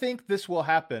 I think this will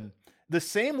happen. the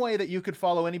same way that you could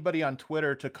follow anybody on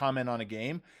Twitter to comment on a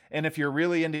game. And if you're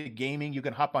really into gaming, you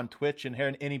can hop on Twitch and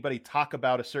hear anybody talk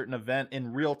about a certain event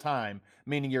in real time,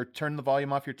 meaning you're turning the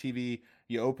volume off your TV,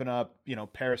 you open up,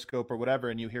 Periscope or whatever,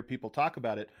 and you hear people talk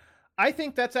about it. I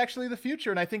think that's actually the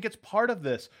future, and I think it's part of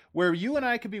this, where you and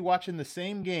I could be watching the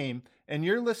same game, and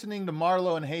you're listening to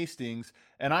Marlowe and Hastings,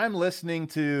 and I'm listening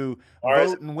to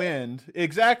Vogt and Wind.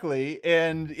 Exactly,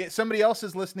 and somebody else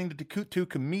is listening to two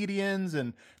comedians,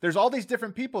 and there's all these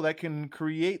different people that can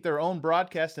create their own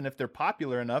broadcast, and if they're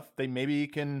popular enough, they maybe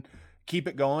can keep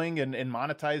it going and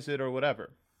monetize it or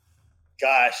whatever.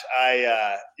 Gosh,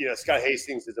 Scott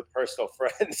Hastings is a personal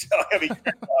friend, so I mean,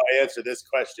 I answer this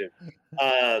question.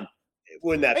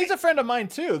 Wouldn't that? He's a friend of mine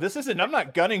too. I'm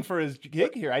not gunning for his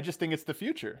gig here. I just think it's the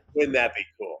future. Wouldn't that be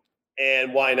cool?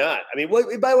 And why not? I mean,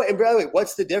 by the way,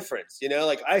 what's the difference?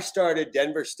 I started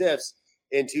Denver Stiffs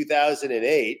in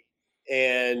 2008,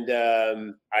 and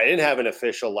I didn't have an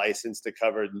official license to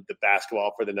cover the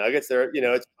basketball for the Nuggets.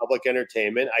 It's public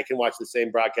entertainment. I can watch the same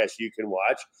broadcast you can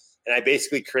watch. And I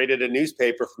basically created a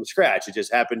newspaper from scratch. It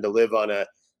just happened to live on a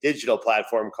digital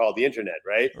platform called the internet,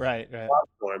 right? Right.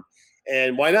 Platform.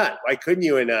 And why not? Why couldn't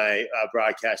you and I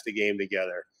broadcast a game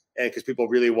together? And because people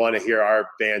really want to hear our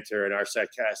banter and our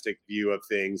sarcastic view of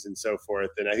things and so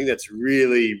forth. And I think that's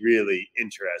really, really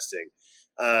interesting.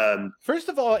 First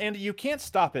of all, Andy, you can't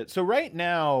stop it. So right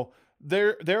now,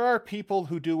 there are people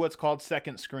who do what's called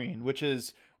second screen, which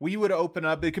is we would open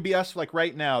up. It could be us, like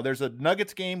right now. There's a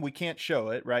Nuggets game. We can't show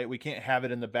it, right? We can't have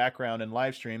it in the background and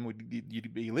live stream.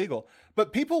 You'd be illegal.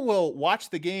 But people will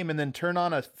watch the game and then turn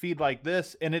on a feed like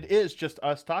this, and it is just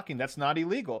us talking. That's not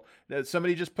illegal.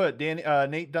 Somebody just put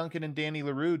Nate Duncan and Danny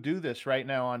LaRue do this right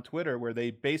now on Twitter, where they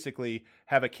basically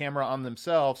have a camera on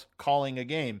themselves calling a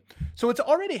game. So it's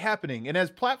already happening. And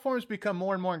as platforms become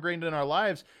more and more ingrained in our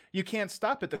lives, you can't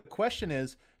stop it. The question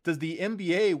is, does the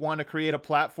NBA want to create a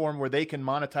platform where they can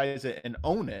monetize it and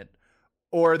own it?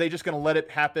 Or are they just going to let it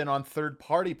happen on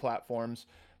third-party platforms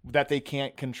that they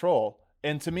can't control?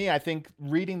 And to me, I think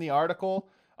reading the article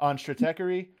on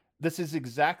Stratechery, this is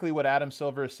exactly what Adam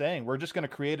Silver is saying. We're just going to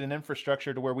create an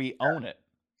infrastructure to where we own it.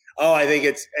 Oh, I think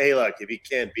it's, hey, look, if you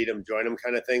can't beat them, join them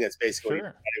kind of thing. That's basically sure.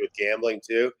 What you do with gambling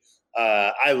too.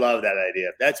 I love that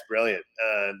idea. That's brilliant.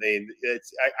 I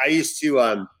used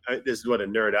to, this is what a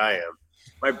nerd I am.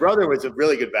 My brother was a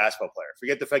really good basketball player.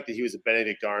 Forget the fact that he was a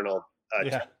Benedict Arnold.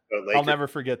 I'll never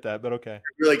forget that, but okay.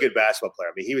 Really good basketball player.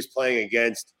 I mean, he was playing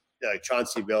against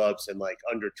Chauncey Billups in like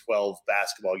under 12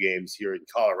 basketball games here in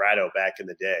Colorado back in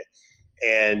the day.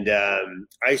 And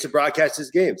I used to broadcast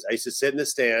his games. I used to sit in the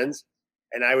stands,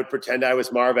 and I would pretend I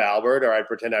was Marv Albert, or I'd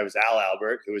pretend I was Al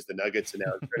Albert, who was the Nuggets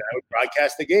announcer. And I would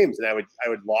broadcast the games, and I would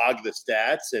log the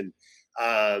stats, and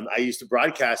I used to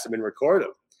broadcast them and record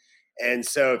them. And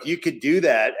so if you could do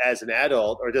that as an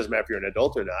adult, or it doesn't matter if you're an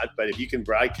adult or not, but if you can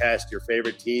broadcast your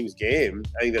favorite team's game,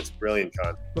 I think that's brilliant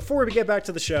content. Before we get back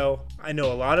to the show, I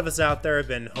know a lot of us out there have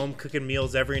been home cooking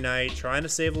meals every night, trying to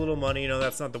save a little money.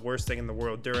 That's not the worst thing in the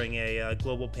world during a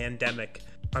global pandemic.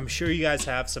 I'm sure you guys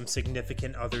have some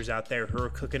significant others out there who are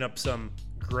cooking up some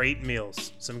great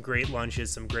meals, some great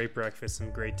lunches, some great breakfasts, some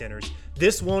great dinners.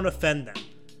 This won't offend them.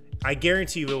 I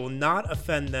guarantee you it will not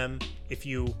offend them if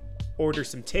you order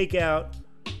some takeout,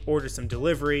 order some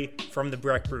delivery from the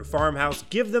Breck Brew Farmhouse.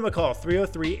 Give them a call,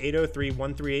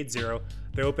 303-803-1380.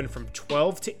 They're open from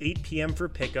 12 to 8 p.m. for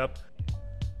pickup.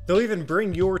 They'll even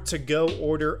bring your to-go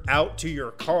order out to your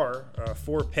car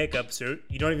for pickup, so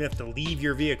you don't even have to leave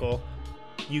your vehicle.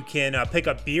 You can pick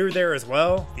up beer there as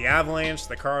well. The Avalanche,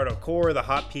 the Colorado Core, the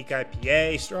Hot Peak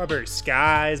IPA, Strawberry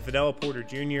Skies, Vanilla Porter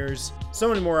Juniors. So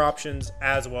many more options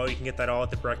as well. You can get that all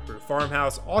at the Breck Brew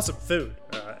Farmhouse. Awesome food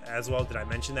as well. Did I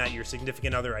mention that? Your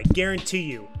significant other, I guarantee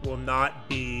you, will not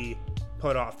be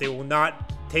put off. They will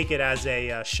not take it as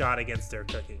a shot against their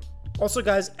cooking. Also,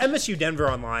 guys, MSU Denver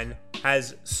Online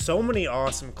has so many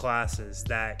awesome classes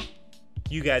that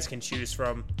you guys can choose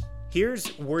from. Here's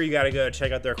where you got to go to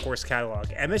check out their course catalog.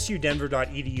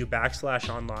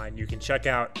 msudenver.edu/online. You can check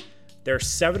out their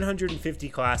 750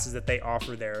 classes that they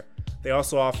offer there. They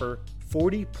also offer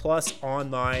 40 plus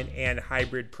online and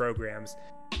hybrid programs.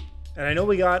 And I know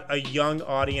we got a young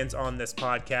audience on this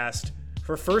podcast.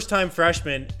 For first-time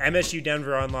freshmen, MSU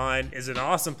Denver Online is an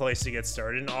awesome place to get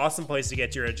started, an awesome place to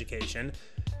get your education.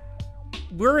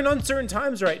 We're in uncertain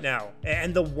times right now,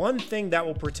 and the one thing that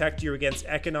will protect you against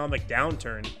economic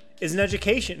downturn is an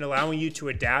education allowing you to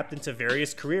adapt into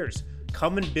various careers.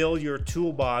 Come and build your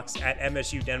toolbox at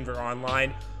MSU Denver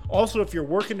Online. Also, if you're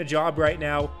working a job right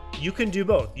now, you can do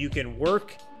both. You can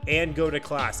work and go to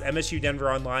class. MSU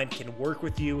Denver Online can work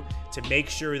with you to make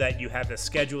sure that you have a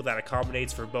schedule that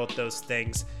accommodates for both those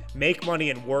things. Make money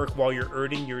and work while you're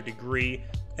earning your degree.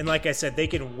 And like I said, they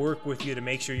can work with you to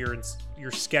make sure your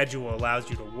schedule allows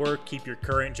you to work, keep your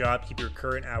current job, keep your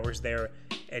current hours there,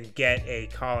 and get a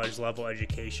college level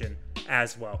education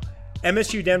as well.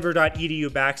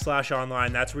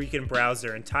 msudenver.edu/online. That's where you can browse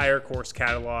their entire course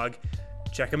catalog.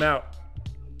 Check them out.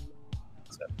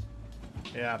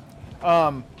 Yeah.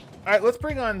 All right, let's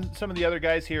bring on some of the other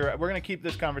guys here. We're going to keep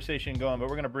this conversation going, but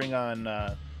we're going to bring on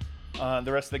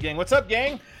the rest of the gang. What's up,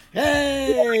 gang?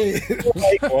 Hey!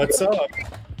 What's up?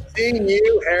 Seeing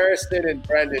you, Harrison, and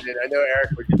Brendan, and I know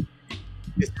Eric would just.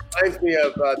 This reminds me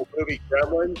of the movie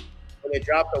Gremlins when they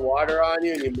drop the water on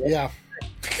you and you. Yeah.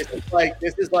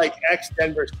 This is like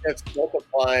ex-Denver Stiffs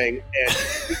multiplying and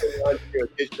moving onto a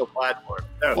digital platform.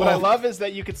 So, What I love is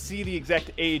that you could see the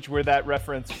exact age where that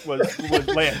reference was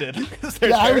landed.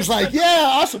 Yeah, I was like,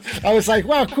 yeah, awesome. I was like,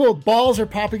 wow, cool. Balls are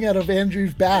popping out of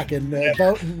Andrew's back and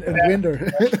Vogt and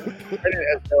Winder. Brendan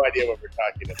has no idea what we're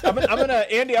talking about.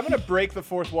 Andy, I'm gonna break the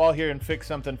fourth wall here and fix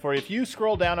something for you. If you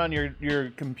scroll down on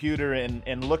your computer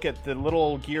and look at the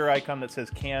little gear icon that says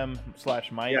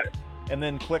cam/mic, and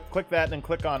then click that, and then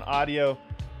click on audio,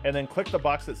 and then click the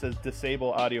box that says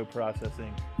disable audio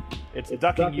processing. It's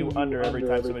ducking you under every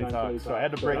time somebody talks. So I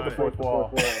had to break the fourth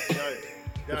wall. Got it.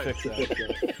 Fix that.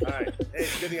 All right. Hey,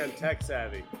 it's good thing I'm tech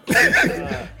savvy.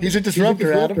 He's a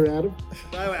disruptor, Adam.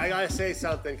 By the way, I got to say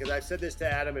something because I've said this to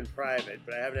Adam in private,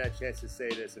 but I haven't had a chance to say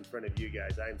this in front of you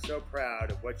guys. I am so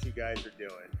proud of what you guys are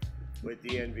doing with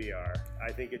DNVR.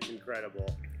 I think it's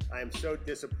incredible. I am so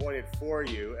disappointed for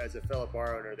you as a fellow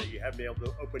bar owner that you haven't been able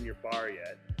to open your bar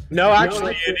yet. No,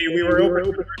 actually, Andy, we were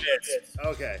open for bids.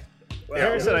 Okay. Well,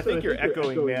 Harrison, I think you're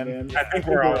echoing, man. I think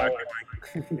we're all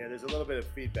echoing. Yeah, there's a little bit of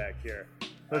feedback here.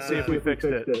 Let's see if we fixed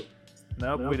it.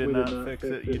 Nope, we did not fix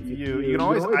it. You can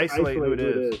always isolate who it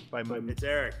is. It's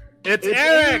Eric. It's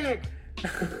Eric!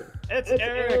 It's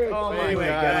Eric! Oh my Anyway,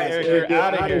 God, guys, Eric, you're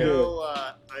out of here.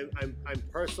 I'm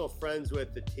personal friends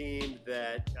with the team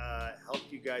that helped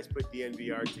you guys put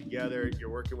DNVR together. You're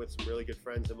working with some really good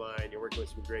friends of mine. You're working with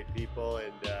some great people,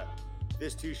 and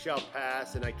this too shall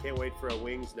pass. And I can't wait for a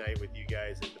wings night with you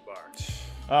guys at the bar.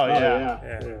 Oh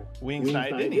yeah. Wings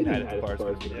night, any night at the bar is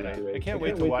going to be great. I can't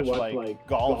wait to watch like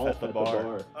golf at the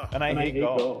bar, and I hate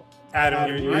golf.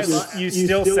 Adam, you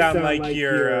still sound like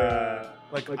you're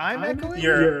Like I'm echoing.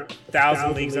 you're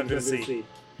 1,000 leagues under the sea.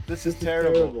 This is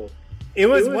terrible. It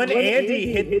was when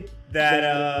Andy hit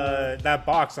that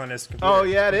box on his computer. Oh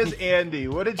yeah, it is Andy.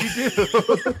 What did you do?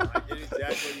 I did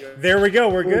exactly There we go.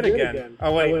 We're good again.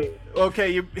 Oh wait.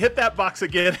 Okay, you hit that box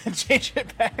again and change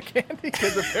it back, Andy,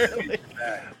 because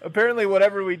apparently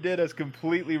whatever we did has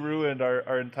completely ruined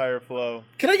our entire flow.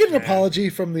 Can I get an apology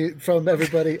from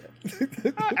everybody?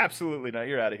 Absolutely not.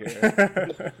 You're out of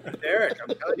here. Eric,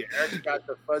 I'm telling you, Eric's got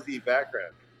the fuzzy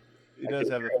background. He does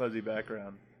have a fuzzy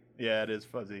background. Yeah, it is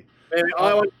fuzzy. Man, all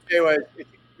I wanted to say was it's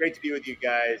great to be with you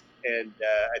guys, and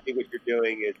I think what you're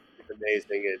doing is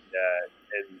amazing, and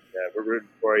we're rooting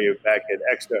for you back at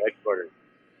Expo headquarters.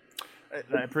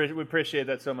 We appreciate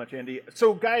that so much, Andy.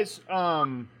 So, guys,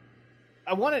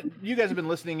 you guys have been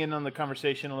listening in on the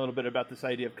conversation a little bit about this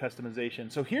idea of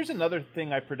customization. So here's another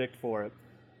thing I predict for it.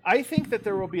 I think that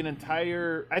there will be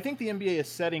I think the NBA is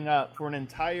setting up for an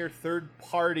entire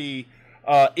third-party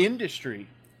industry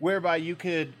whereby you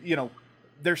could,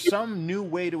 there's some new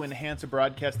way to enhance a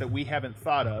broadcast that we haven't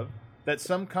thought of, that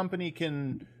some company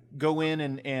can go in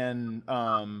and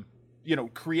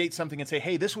create something and say,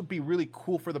 hey, this would be really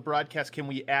cool for the broadcast. Can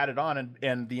we add it on?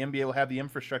 And the NBA will have the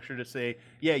infrastructure to say,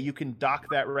 yeah, you can dock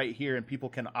that right here and people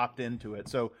can opt into it.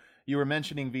 So you were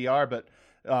mentioning VR, but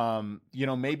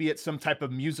maybe it's some type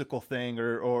of musical thing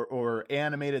or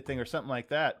animated thing or something like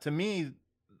that. To me,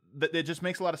 that it just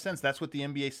makes a lot of sense. That's what the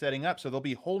NBA is setting up. So there'll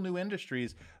be whole new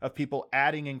industries of people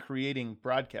adding and creating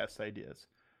broadcast ideas.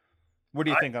 What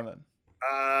do you think on that?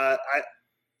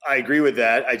 I agree with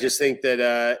that. I just think that,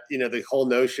 the whole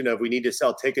notion of we need to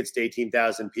sell tickets to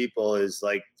 18,000 people is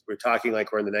like, we're talking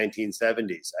like we're in the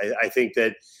 1970s. I think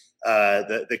that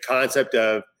the concept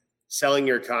of selling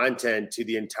your content to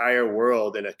the entire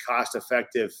world in a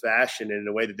cost-effective fashion in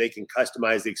a way that they can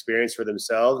customize the experience for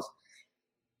themselves,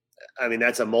 I mean,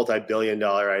 that's a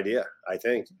multi-billion-dollar idea, I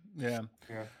think. Yeah.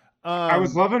 I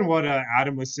was loving what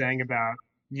Adam was saying about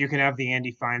you can have the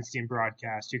Andy Feinstein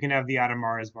broadcast, you can have the Adam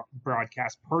Mares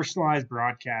broadcast, personalized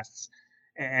broadcasts.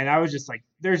 And I was just like,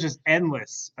 there's just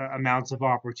endless amounts of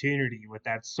opportunity with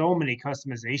that. So many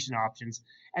customization options.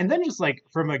 And then just like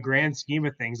from a grand scheme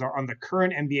of things on the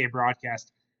current NBA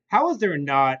broadcast, how is there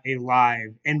not a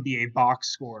live NBA box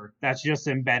score that's just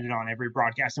embedded on every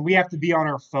broadcast? And we have to be on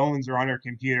our phones or on our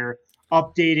computer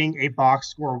updating a box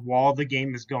score while the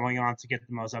game is going on to get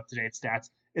the most up-to-date stats.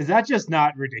 Is that just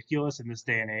not ridiculous in this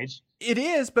day and age? It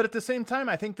is, but at the same time,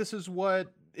 I think this is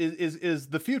what is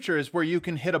the future, is where you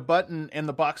can hit a button and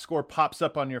the box score pops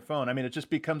up on your phone. I mean, it just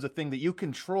becomes a thing that you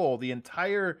control the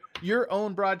entire, your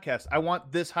own broadcast. I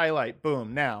want this highlight.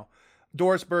 Boom. Now,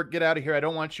 Dorsberg, get out of here. I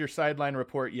don't want your sideline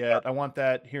report yet. I want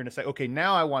that here in a second. Okay,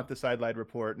 now I want the sideline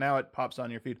report. Now it pops on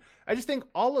your feed. I just think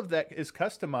all of that is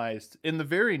customized in the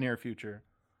very near future.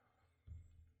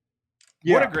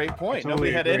 Yeah, what a great point.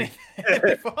 Nobody had anything.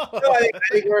 No, I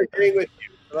think we're agreeing with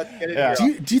you. So let's get into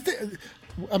it. Do you think,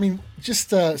 I mean, just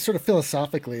sort of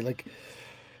philosophically, like,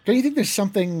 don't you think there's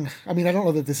something, I mean, I don't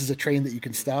know that this is a train that you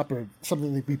can stop or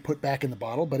something that we put back in the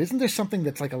bottle, but isn't there something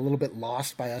that's like a little bit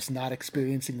lost by us not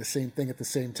experiencing the same thing at the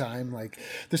same time? Like,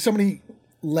 there's so many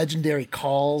legendary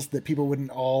calls that people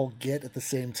wouldn't all get at the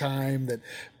same time that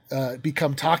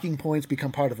become talking points,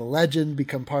 become part of the legend,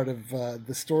 become part of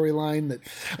the storyline. That,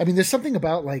 I mean, there's something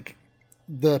about like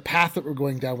the path that we're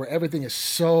going down where everything is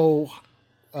so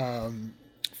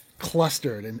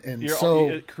clustered and so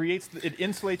it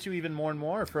insulates you even more and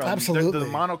more from absolutely the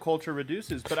monoculture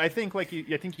reduces. But I think I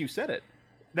think you said it,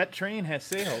 that train has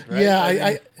sailed, right?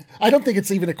 Yeah, I don't think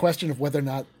it's even a question of whether or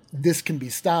not this can be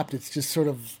stopped. It's just sort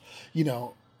of, you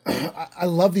know, I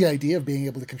love the idea of being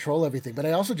able to control everything, but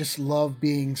I also just love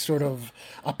being sort of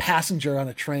a passenger on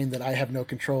a train that I have no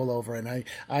control over. And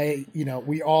I you know,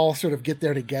 we all sort of get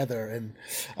there together. And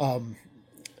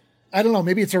I don't know,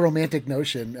 maybe it's a romantic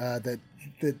notion that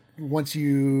once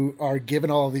you are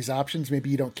given all of these options, maybe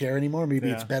you don't care anymore.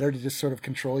 Maybe it's better to just sort of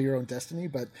control your own destiny.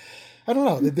 But I don't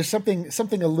know. There's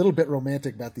something a little bit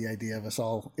romantic about the idea of us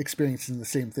all experiencing the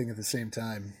same thing at the same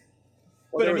time.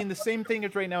 But I mean, the same thing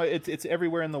is right now. It's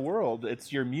everywhere in the world.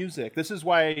 It's your music. This is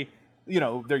why, you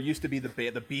know, there used to be the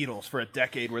Beatles for a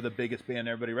decade were the biggest band.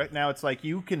 Everybody right now, it's like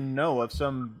you can know of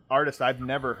some artist I've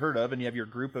never heard of, and you have your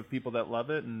group of people that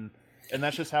love it, and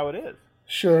that's just how it is.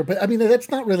 Sure, but I mean that's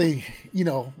not really, you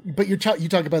know. But you talk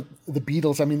about the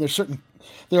Beatles. I mean,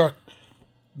 there are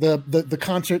the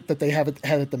concert that they had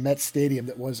at the Met Stadium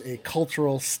that was a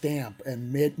cultural stamp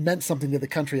and meant something to the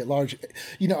country at large.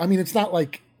 You know, I mean, it's not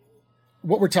like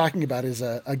what we're talking about is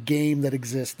a game that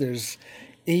exists. There's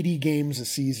 80 games a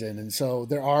season, and so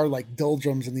there are like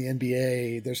doldrums in the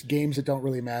NBA. There's games that don't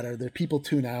really matter. There people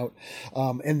tune out,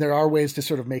 and there are ways to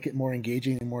sort of make it more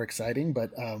engaging and more exciting.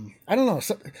 But I don't know.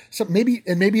 So maybe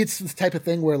it's this type of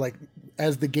thing where like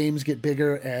as the games get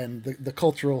bigger and the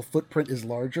cultural footprint is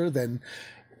larger, then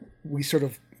we sort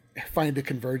of find a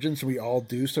convergence. We all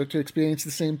do start to experience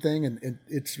the same thing, and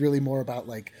it's really more about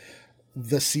like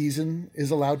the season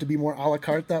is allowed to be more a la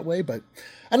carte that way. But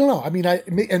I don't know. I mean,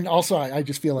 I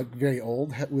just feel like very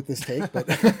old with this take, but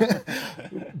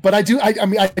but I do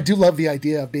love the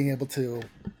idea of being able to,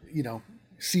 you know,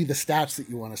 see the stats that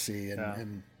you want to see.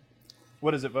 And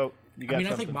what does it vote?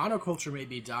 I think monoculture may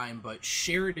be dying, but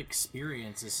shared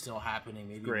experience is still happening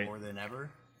maybe more than ever,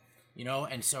 you know?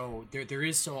 And so there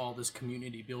is still all this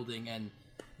community building, and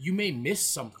you may miss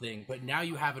something, but now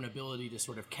you have an ability to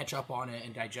sort of catch up on it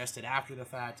and digest it after the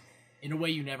fact in a way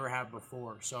you never have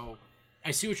before. So I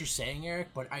see what you're saying, Eric,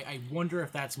 but I wonder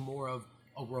if that's more of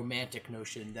a romantic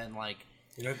notion than like,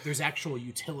 you know, there's actual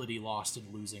utility lost in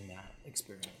losing that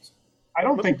experience. I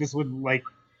don't think this would like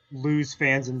lose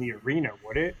fans in the arena,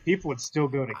 would it? People would still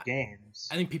go to games.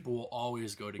 I think people will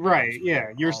always go to games. Right, yeah.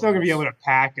 You're still going to be able to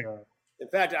pack a... In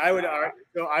fact, I would argue,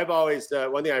 so I've always,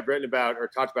 one thing I've written about or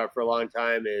talked about for a long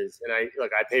time is, and I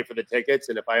pay for the tickets,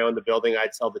 and if I owned the building,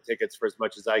 I'd sell the tickets for as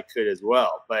much as I could as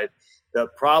well. But the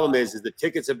problem is the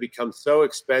tickets have become so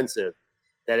expensive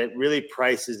that it really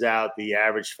prices out the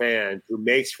average fan who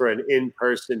makes for an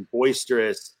in-person,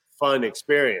 boisterous, fun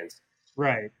experience.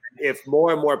 Right. If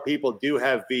more and more people do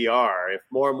have VR, if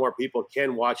more and more people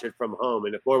can watch it from home,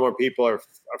 and if more and more people are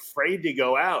afraid to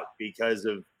go out because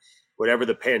of whatever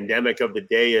the pandemic of the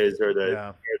day is, or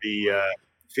the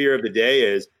fear of the day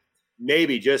is,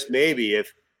 maybe, just maybe,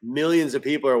 if millions of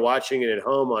people are watching it at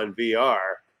home on VR,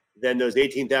 then those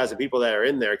 18,000 people that are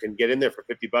in there can get in there for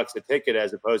 $50 a ticket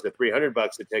as opposed to $300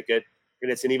 a ticket,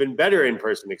 and it's an even better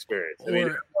in-person experience. I mean,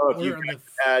 I don't know if you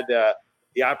had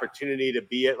the opportunity to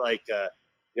be at like,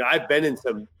 you know, I've been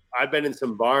in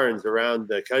some barns around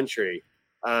the country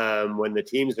when the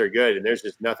teams are good, and there's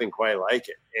just nothing quite like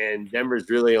it. And Denver's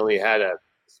really only had a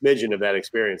smidgen of that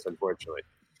experience, unfortunately.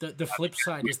 The flip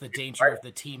side is the danger of the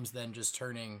teams then just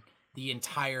turning the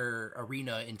entire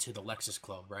arena into the Lexus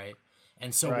Club, right?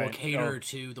 And so we'll cater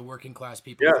to the working class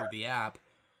people through the app,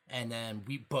 and then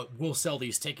we'll sell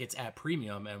these tickets at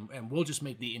premium, and we'll just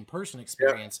make the in-person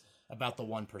experience about the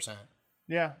 1%.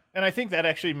 Yeah, and I think that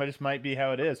actually just might be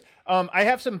how it is. I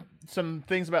have some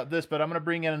things about this, but I'm going to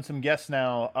bring in some guests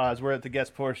now as we're at the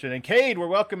guest portion. And Cade, we're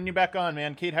welcoming you back on,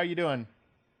 man. Cade, how you doing?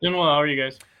 Doing well. How are you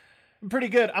guys? Pretty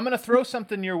good. I'm going to throw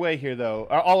something your way here, though,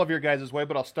 all of your guys' way,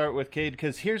 but I'll start with Cade,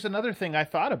 because here's another thing I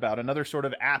thought about, another sort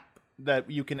of app that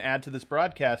you can add to this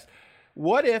broadcast.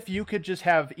 What if you could just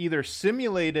have either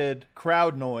simulated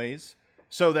crowd noise,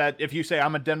 so that if you say,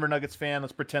 I'm a Denver Nuggets fan,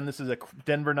 let's pretend this is a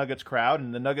Denver Nuggets crowd,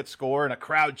 and the Nuggets score, and a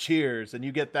crowd cheers, and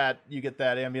you get that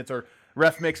ambience, or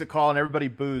ref makes a call, and everybody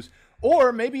boos.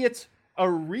 Or maybe it's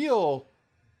in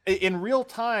real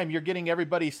time, you're getting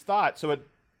everybody's thoughts. So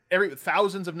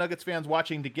thousands of Nuggets fans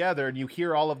watching together, and you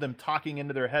hear all of them talking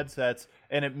into their headsets,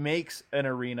 and it makes an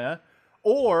arena.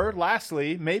 Or,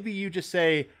 lastly, maybe you just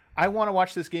say, I want to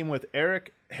watch this game with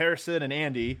Eric, Harrison, and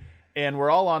Andy, and we're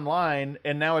all online,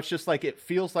 and now it's just like it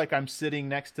feels like I'm sitting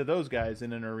next to those guys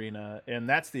in an arena, and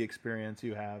that's the experience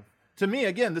you have. To me,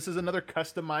 again, this is another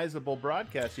customizable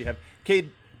broadcast you have.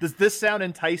 Cade, does this sound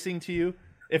enticing to you?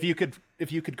 If you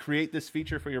could create this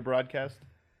feature for your broadcast?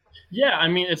 Yeah, I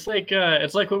mean, it's like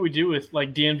what we do with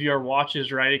like DNVR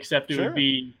watches, right? Except it would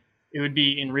be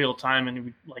in real time, and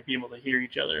we'd like be able to hear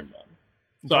each other.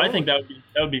 So I think that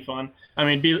would be fun. I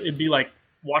mean, it'd be like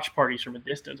watch parties from a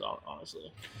distance,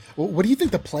 honestly. Well, what do you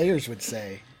think the players would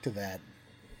say to that?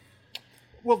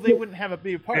 Well, they wouldn't have it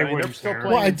be a part. They're still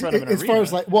playing in front of an as arena.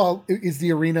 Far as is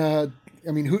the arena?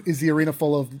 I mean, who is the arena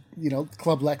full of?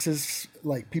 Club Lexus,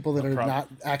 like people that are not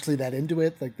actually that into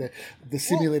it, like the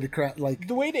simulated crowd. Like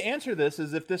the way to answer this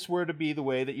is, if this were to be the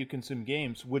way that you consume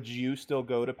games, would you still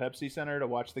go to Pepsi Center to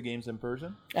watch the games in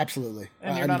person? Absolutely.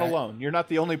 And you're not alone. You're not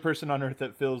the only person on earth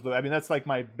that feels the. I mean, that's like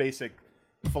my basic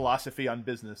philosophy on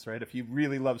business, right? If you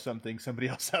really love something, somebody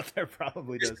else out there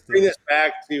probably does too. Bring this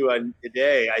back to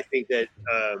today. I think that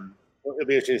it'll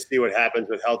be interesting to see what happens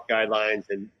with health guidelines,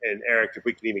 and Eric, if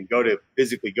we can even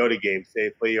physically go to games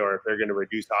safely, or if they're going to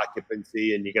reduce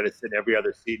occupancy and you got to sit in every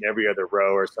other seat in every other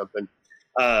row or something.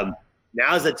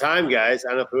 Now's the time, guys. I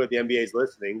don't know who at the NBA is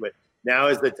listening, but now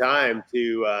is the time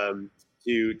to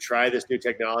try this new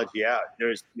technology out.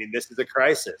 This is a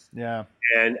crisis. Yeah.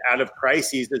 And out of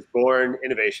crises is born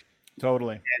innovation.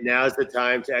 Totally. And now's the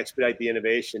time to expedite the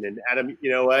innovation. And Adam,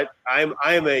 you know what?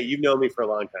 You've known me for a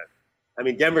long time. I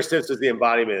mean, Denver Stiffs was the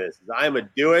embodiment of this. I'm a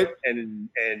do it and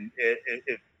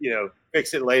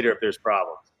fix it later if there's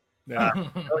problems. Yeah.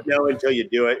 Don't know until you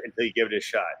do it, until you give it a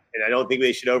shot. And I don't think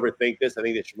they should overthink this. I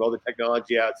think they should roll the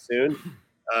technology out soon.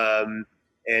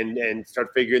 And start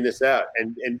figuring this out.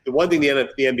 And the one thing the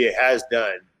NBA has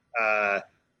done,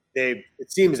 it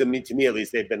seems to me at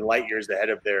least, they've been light years ahead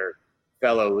of their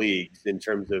fellow leagues in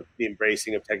terms of the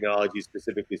embracing of technology,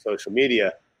 specifically social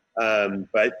media.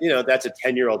 But that's a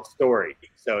 10-year-old story,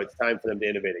 so it's time for them to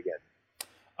innovate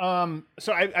again.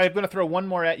 So I'm going to throw one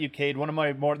more at you, Cade.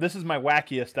 This is my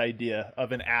wackiest idea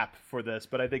of an app for this,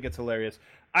 but I think it's hilarious.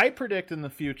 I predict in the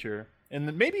future,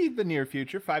 maybe the near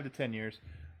future, 5 to 10 years,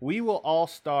 we will all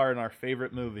star in our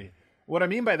favorite movie. What I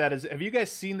mean by that is, have you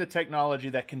guys seen the technology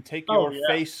that can take your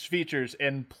face features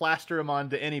and plaster them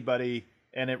onto anybody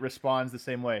and it responds the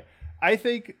same way? I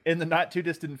think in the not too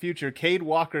distant future, Cade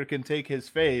Walker can take his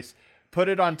face, put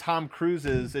it on Tom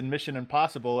Cruise's in Mission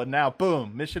Impossible, and now,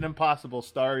 boom, Mission Impossible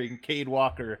starring Cade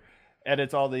Walker, and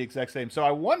it's all the exact same. So I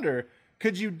wonder,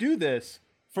 could you do this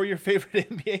for your favorite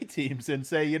NBA teams and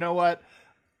say, you know what?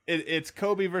 It's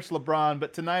Kobe versus LeBron,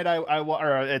 but tonight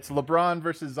it's LeBron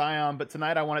versus Zion, but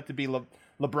tonight I want it to be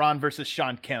LeBron versus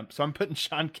Sean Kemp. So I'm putting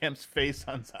Sean Kemp's face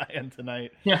on Zion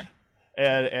tonight. Yeah,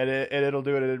 and it'll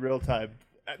do it in real time.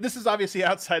 This is obviously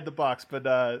outside the box, but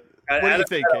what do you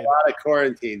think, Cade? A lot of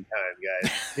quarantine time,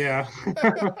 guys. Yeah.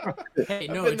 Hey,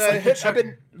 no, I've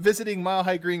been visiting Mile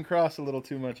High Green Cross a little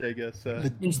too much, I guess.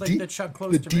 It's like the Chuck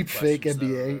Klosterman deep fake questions,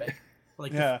 NBA. though, right?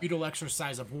 Like the futile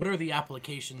exercise of what are the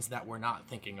applications that we're not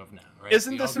thinking of now, right?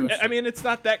 Isn't this? I mean, it's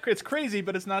not that. It's crazy,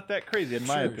 but it's not that crazy in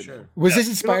my opinion. Sure. Was this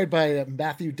inspired by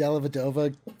Matthew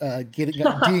Dellavedova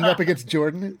D'ing up against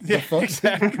Jordan? Yeah,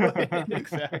 exactly.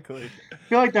 I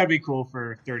feel like that'd be cool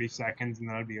for 30 seconds, and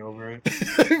then I'd be over it.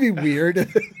 It'd be weird.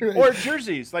 Or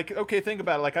jerseys. Like, okay, think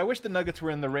about it. Like, I wish the Nuggets were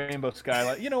in the rainbow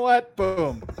skyline. You know what?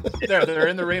 Boom. They're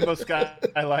in the rainbow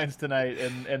skylines tonight,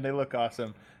 and they look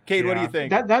awesome. Cade, what do you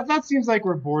think? That seems like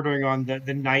we're bordering on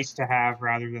the nice to have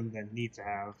rather than the need to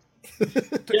have.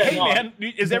 Hey, man,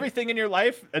 is everything in your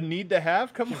life a need to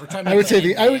have? Come on. I would say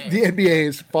the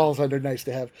NBA falls under nice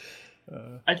to have.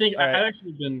 I think I've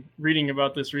actually been reading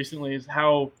about this recently, is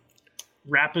how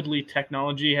rapidly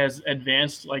technology has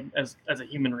advanced, like as a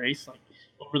human race, like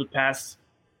over the past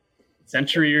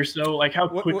century or so. Like how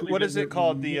quickly? What is it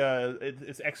called?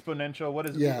 It's exponential. What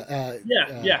is it?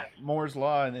 Yeah. Moore's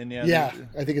law, and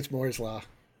I think it's Moore's law.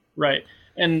 Right,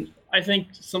 and I think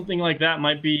something like that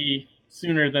might be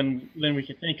sooner than we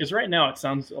can think. Because right now it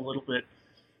sounds a little bit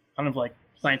kind of like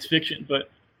science fiction, but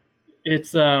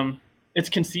it's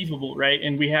conceivable, right?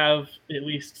 And we have at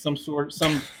least some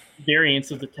variants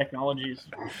of the technologies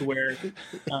to where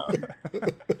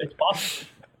it's possible.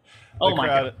 Oh my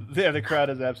God! Yeah, the crowd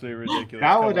is absolutely ridiculous.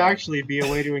 That would actually be a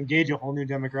way to engage a whole new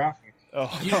demographic. Oh,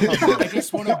 I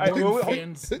guess one of our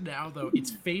fans now, though,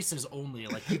 it's faces only.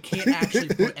 Like, you can't actually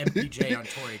put MPJ on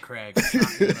Torrey Craig.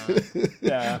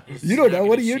 You don't know.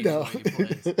 What do you know?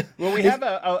 Well, we have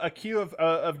a queue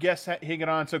of guests hanging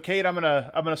on. So, Kate, I'm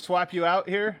gonna swap you out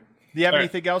here. Do you have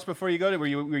anything else before you go? Were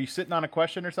you sitting on a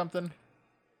question or something?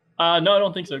 No, I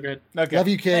don't think so. Good. Okay. Love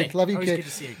you, Kate. Love you, Kate.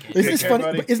 Isn't this funny?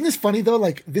 Buddy. Isn't this funny though?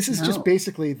 Like this is just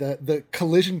basically the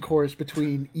collision course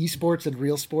between esports and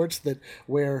real sports.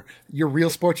 Where your real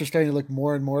sports are starting to look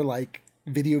more and more like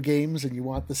video games, and you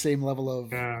want the same level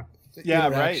of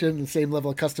interaction, the same level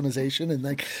of customization, and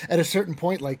like at a certain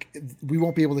point, like we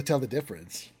won't be able to tell the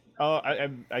difference. Oh, I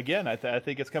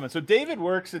think it's coming. So David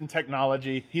works in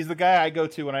technology. He's the guy I go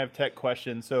to when I have tech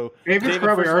questions. So David's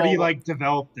probably already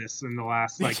developed this in the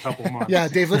last couple months. Yeah,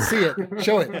 Dave, let's see it.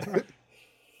 Show it.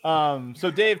 So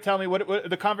Dave, tell me what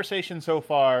the conversation so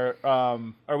far.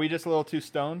 Are we just a little too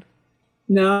stoned?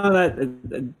 No,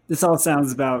 this all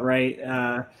sounds about right.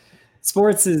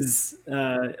 Sports is.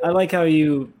 I like how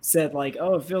you said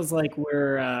it feels like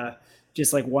we're.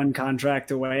 Just like one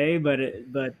contract away, but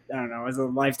I don't know, as a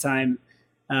lifetime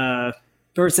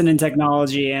person in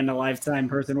technology and a lifetime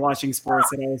person watching sports,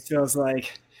 it always feels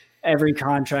like every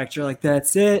contract you're like,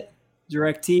 that's it,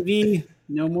 DirecTV,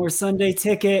 no more Sunday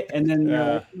ticket, and then you're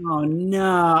like, oh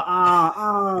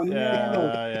no,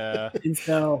 no. And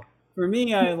so for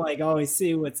me, I always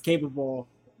see what's capable,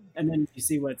 and then you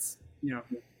see what's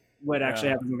what actually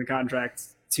happens with the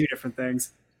contracts. Two different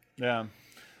things. Yeah.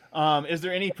 Is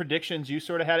there any predictions you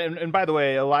sort of had? And by the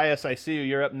way, Elias, I see you.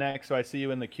 You're up next, so I see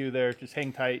you in the queue there. Just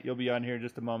hang tight. You'll be on here in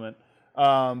just a moment.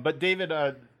 But David,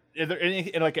 are there any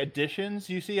additions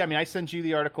you see? I mean, I sent you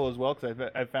the article as well because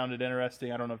I found it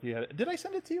interesting. I don't know if you had it. Did I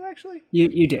send it to you actually?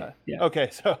 You did. Yeah. Okay,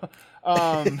 so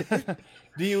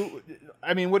do you?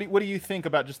 I mean, what do you think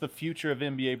about just the future of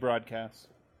NBA broadcasts?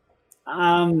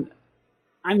 I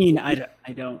mean, I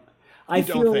don't. I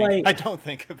don't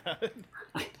think about it.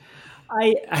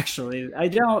 I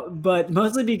don't, but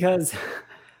mostly because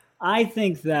I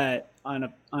think that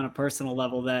on a personal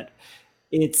level that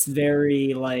it's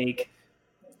very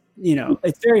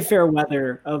it's very fair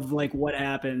weather of what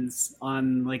happens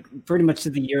on pretty much to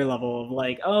the year level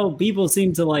of oh, people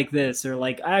seem to like this, or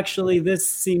actually this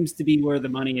seems to be where the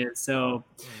money is. So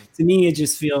to me, it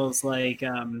just feels like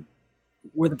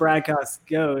where the broadcast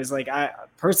goes, I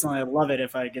personally love it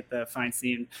if I get the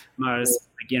Feinstein Mares,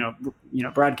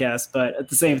 broadcast, but at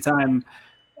the same time,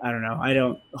 I don't know, I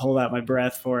don't hold out my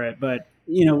breath for it, but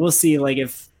we'll see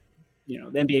if the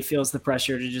NBA feels the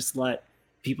pressure to just let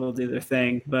people do their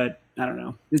thing, but I don't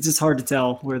know, it's just hard to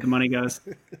tell where the money goes.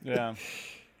 Yeah,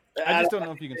 I just don't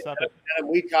know if you can stop it. Adam,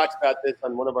 we talked about this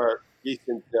on one of our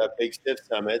recent Big Stiff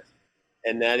summits.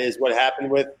 And that is what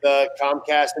happened with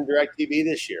Comcast and DirecTV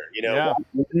this year.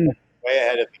 Way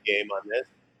ahead of the game on this.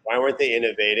 Why weren't they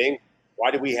innovating? Why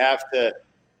do we have to,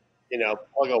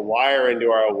 plug a wire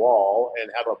into our wall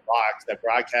and have a box that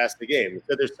broadcasts the game?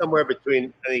 So there's somewhere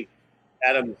between, I think,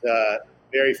 Adam's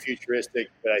very futuristic,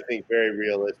 but I think very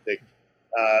realistic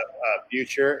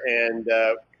future and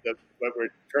what we're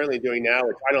currently doing now,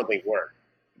 which I don't think works.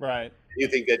 Right. You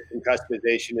think that some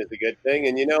customization is a good thing,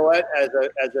 and you know what? As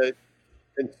a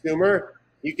consumer,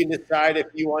 you can decide if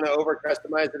you want to over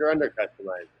customize it or under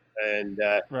customize it, and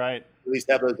right, at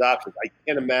least have those options. I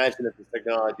can't imagine if this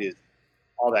technology is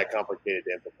all that complicated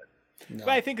to implement. No.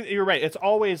 But I think you're right. It's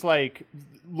always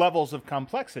levels of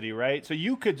complexity, right? So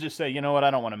you could just say, you know what, I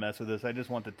don't want to mess with this. I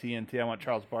just want the TNT. I want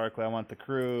Charles Barkley. I want the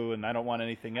crew, and I don't want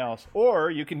anything else.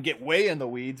 Or you can get way in the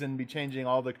weeds and be changing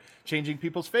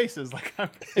people's faces,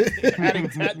 adding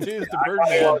tattoos to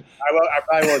Birdman. I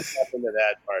probably won't step into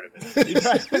that part of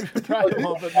it. You probably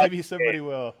won't, but maybe somebody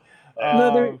will.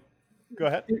 Go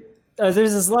ahead.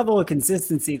 There's this level of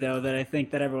consistency, though, that I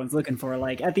think that everyone's looking for.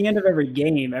 At the end of every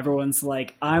game, everyone's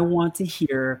I want to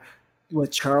hear what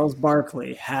Charles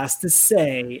Barkley has to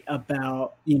say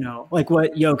about,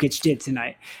 what Jokic did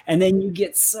tonight. And then you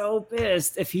get so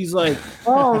pissed if he's I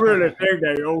don't really think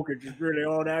that Jokic is really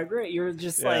all that great. You're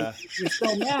just you're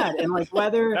so mad. And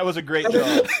whether... That was a great job.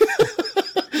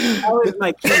 That was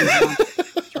my king,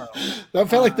 Charles. That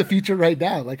felt like the future right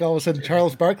now. Like all of a sudden,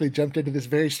 Charles Barkley jumped into this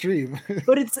very stream.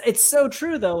 But it's so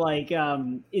true though. Like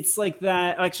it's like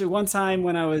that. Actually, one time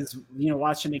when I was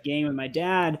watching a game with my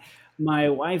dad, my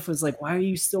wife was like, "Why are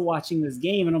you still watching this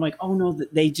game?" And I'm like, "Oh no,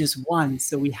 they just won,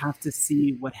 so we have to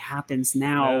see what happens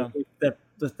now with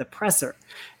the presser."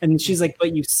 And she's like,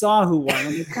 "But you saw who won."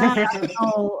 I'm like,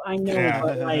 I know, Yeah.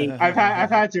 but like I've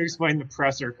had to explain the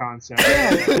presser concept.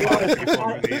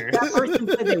 That person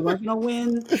said they weren't gonna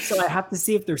win, so I have to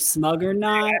see if they're smug or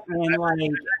not. And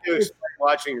like,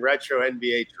 watching retro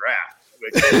NBA draft.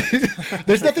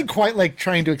 There's nothing quite like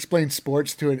trying to explain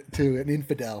sports to an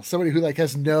infidel, somebody who like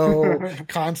has no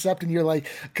concept, and you're like,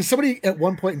 because somebody at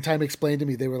one point in time explained to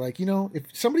me, they were like, if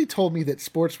somebody told me that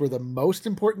sports were the most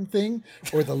important thing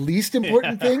or the least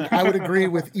important thing, I would agree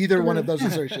with either one of those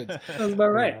assertions. That's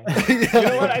about right. You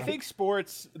know what? I think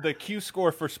sports, the Q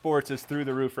score for sports is through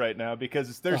the roof right now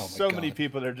because there's so many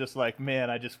people that are just like, man,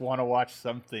 I just want to watch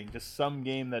something, just some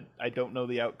game that I don't know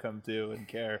the outcome to and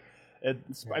care.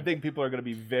 I think people are going to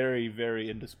be very,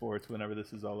 very into sports whenever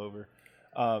this is all over,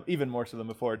 even more so than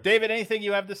before. David, anything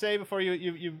you have to say before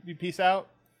you peace out?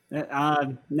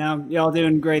 No, y'all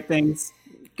doing great things.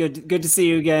 Good to see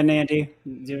you again, Andy.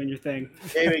 Doing your thing.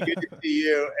 David, good to see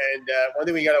you. And one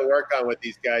thing we got to work on with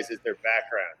these guys is their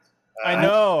backgrounds. I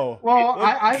know. Well,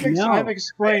 I've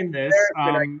explained this.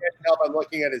 I can't tell if I'm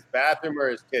looking at his bathroom or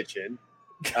his kitchen.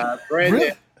 Brandon.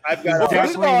 Really? I've got.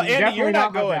 First of all, Andy, definitely you're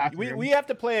not not my going. bathroom. We have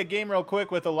to play a game real quick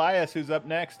with Elias, who's up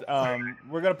next.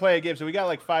 We're gonna play a game, so we got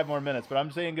like 5 more minutes. But I'm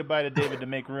saying goodbye to David to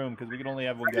make room because we can only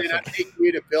have one guest. I'm taking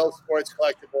you to build sports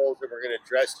collectibles, and we're gonna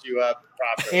dress you up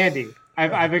properly. Andy,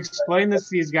 I've explained this to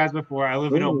these guys before. I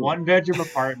live in a 1-bedroom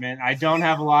apartment. I don't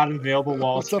have a lot of available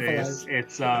wall What's up, space.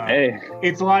 Elias?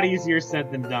 It's a lot easier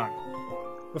said than done.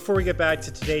 Before we get back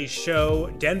to today's show,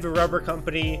 Denver Rubber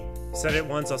Company, said it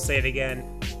once, I'll say it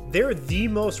again. They're the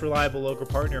most reliable local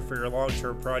partner for your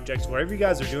long-term projects. Whatever you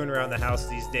guys are doing around the house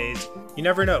these days, you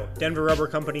never know. Denver Rubber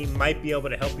Company might be able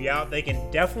to help you out. They can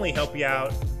definitely help you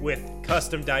out with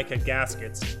custom die-cut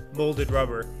gaskets, molded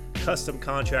rubber, custom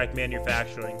contract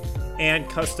manufacturing, and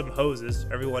custom hoses.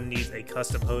 Everyone needs a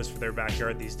custom hose for their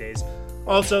backyard these days.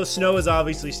 Also, snow is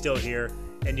obviously still here,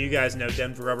 and you guys know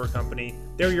Denver Rubber Company.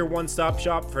 They're your one-stop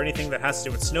shop for anything that has to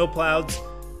do with snow plows.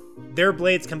 Their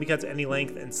blades can be cut to any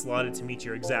length and slotted to meet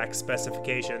your exact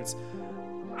specifications.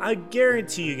 I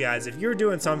guarantee you guys, if you're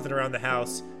doing something around the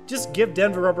house, just give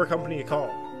Denver Rubber Company a call.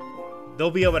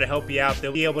 They'll be able to help you out.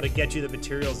 They'll be able to get you the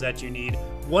materials that you need.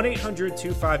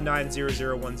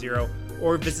 1-800-259-0010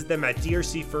 or visit them at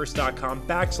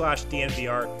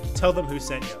drcfirst.com/DNVR. Tell them who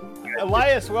sent you.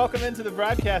 Elias, welcome into the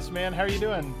broadcast, man. How are you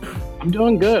doing? I'm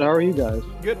doing good. How are you guys?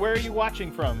 Good. Where are you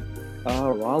watching from?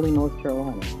 Raleigh, North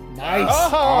Carolina. Nice.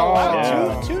 Oh, wow.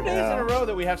 Yeah. Two days in a row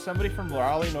that we have somebody from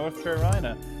Raleigh, North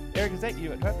Carolina. Eric, is that you?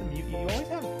 Do I have to mute you? You always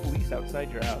have police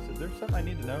outside your house. Is there something I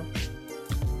need to know?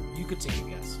 You could take a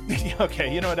guess.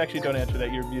 Okay, you know what? Actually, don't answer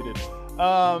that. You're muted.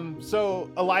 So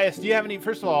Elias, do you have any?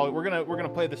 First of all, we're gonna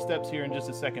play the steps here in just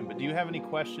a second. But do you have any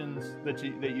questions that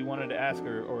you wanted to ask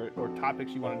or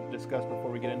topics you wanted to discuss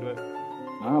before we get into it?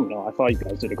 I don't know. I thought you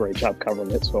guys did a great job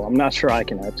covering it, so I'm not sure I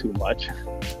can add too much.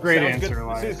 Great Sounds answer, good.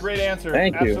 Elias. This is a great answer.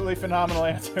 Thank you. Absolutely phenomenal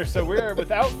answer. So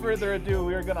without further ado,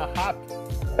 we are gonna hop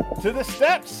to the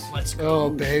steps. Let's go.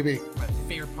 Oh, baby. My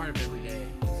favorite part of every day.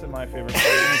 This is my favorite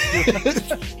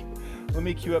part. Let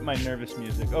me cue up my nervous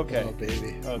music. Okay. Oh,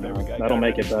 baby. Oh, there we go. That'll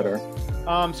make it better.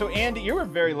 So Andy, you were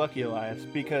very lucky, Elias,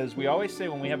 because we always say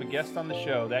when we have a guest on the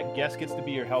show, that guest gets to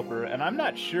be your helper. And I'm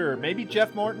not sure, maybe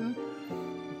Jeff Morton,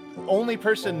 only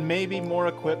person maybe more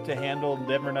equipped to handle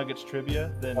Denver Nuggets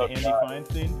trivia than Andy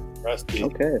Feinstein. Rusty.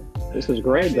 Okay. This is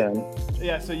great then.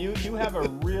 Yeah, so you have a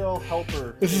real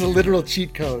helper. This is a literal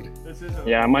cheat code. This is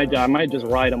Yeah, I might just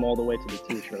ride them all the way to the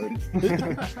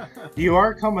t-shirt. You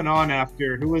are coming on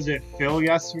after, who was it, Phil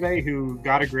yesterday, who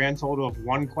got a grand total of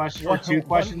 1 question or 2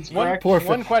 questions correct?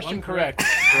 One question correct.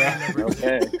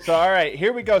 Okay. So, all right,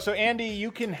 here we go. So, Andy, you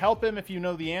can help him if you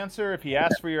know the answer, if he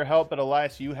asks for your help, but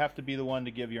Elias, you have to be the one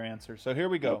to give your answer. So, here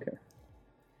we go. Okay.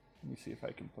 Let me see if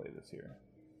I can play this here.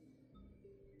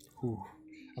 Ooh,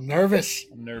 I'm nervous.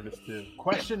 I'm nervous, too.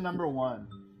 Question number 1.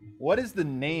 What is the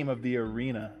name of the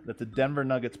arena that the Denver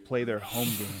Nuggets play their home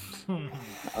games?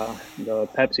 The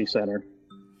Pepsi Center.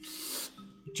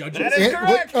 Judges. That is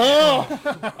correct! Oh,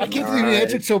 I can't believe you Alright.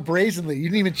 answered so brazenly. You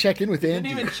didn't even check in with You Andy.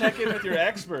 didn't even check in with your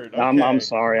expert. I'm Okay.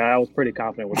 sorry. I was pretty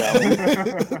confident with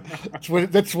that one.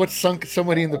 That's what sunk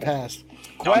somebody in the past.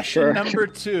 Question Sure. number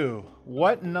 2.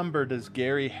 What number does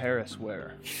Gary Harris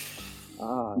wear?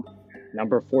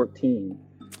 Number 14.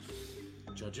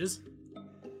 Judges.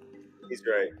 He's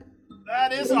great.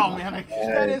 That is, oh man,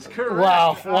 that is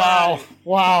correct. Wow.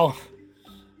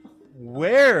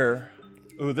 Where?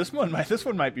 Ooh, this one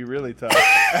might be really tough.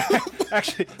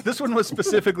 Actually, this one was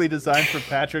specifically designed for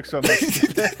Patrick, so I'm gonna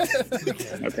skip it.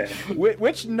 Okay.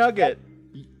 Which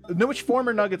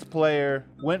former Nuggets player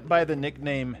went by the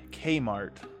nickname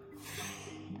Kmart?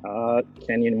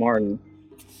 Kenyon Martin.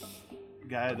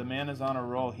 Guy, the man is on a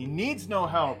roll. He needs no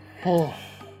help. Oh.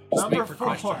 Number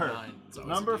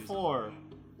 4.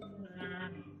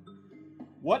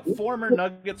 What former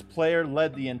Nuggets player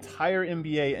led the entire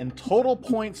NBA in total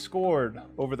points scored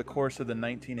over the course of the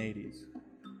 1980s?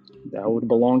 That would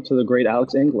belong to the great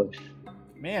Alex English.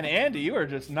 Man, Andy, you are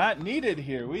just not needed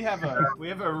here. We have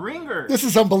a ringer. This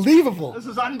is unbelievable. This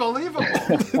is unbelievable.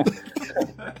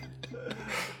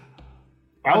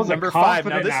 That was number a 5.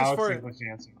 Now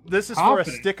this is for a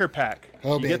sticker pack.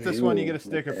 Oh, you get this one, you get a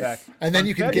sticker pack. And then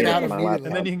you can get out of it.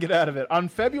 And then you can get out of it. On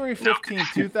February 15,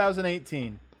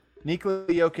 2018, Nikola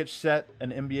Jokic set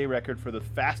an NBA record for the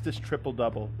fastest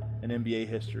triple-double in NBA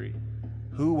history.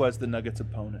 Who was the Nuggets'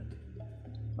 opponent?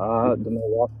 The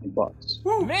Milwaukee Bucks.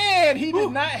 Man, he did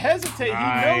not hesitate.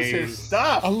 He knows his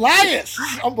stuff. Elias,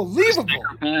 this is unbelievable.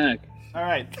 All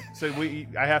right, so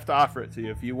I have to offer it to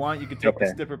you. If you want, you can take the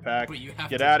sticker pack,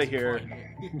 get out of here.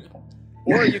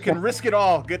 Or you can risk it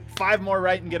all, get 5 more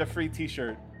right, and get a free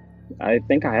T-shirt. I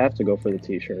think I have to go for the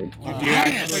T-shirt.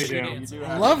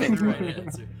 Love it.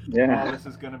 Yeah. Oh, this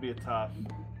is going to be a tough.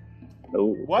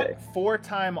 Oh, okay. What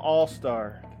 4-time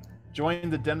All-Star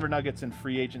joined the Denver Nuggets in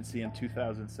free agency in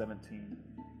 2017?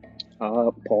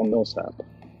 Paul Millsap.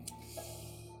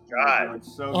 God.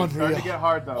 It's starting to get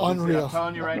hard, though. Unreal. I'm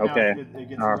telling you right now, it gets a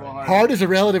little hard. Hard is a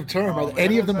relative term. Are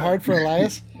any of them hard for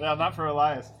Elias? Well, not for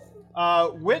Elias.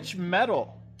 Which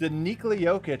medal did Nikola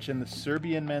Jokic and the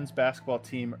Serbian men's basketball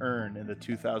team earn in the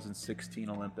 2016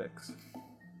 Olympics?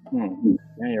 Yeah,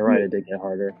 you're right. It did get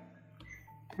harder.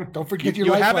 Don't forget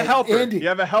you have a helper. Andy. You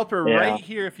have a helper right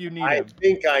here if you need him. I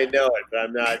think I know it, but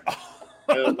I'm not.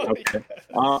 Okay.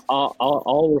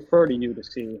 I'll refer to you to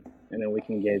see, and then we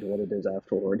can gauge what it is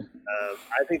afterward.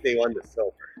 I think they won the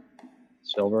silver.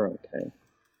 Silver, okay.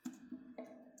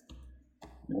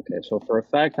 Okay, so for a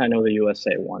fact, I know the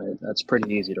USA won it. That's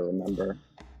pretty easy to remember.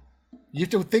 You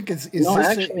have to think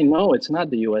no, it's not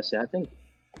the USA. I think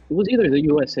it was either the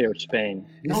USA or Spain.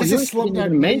 Is this a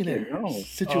Slumdog Millionaire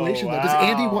situation? Oh,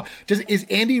 wow. Is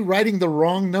Andy writing the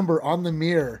wrong number on the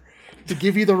mirror to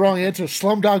give you the wrong answer,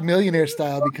 Slumdog Millionaire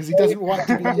style, because he doesn't want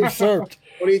to be usurped?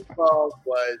 2012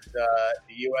 was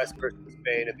the U.S. versus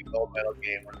Spain at the gold medal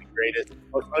game, one of the greatest,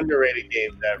 most underrated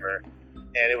games ever.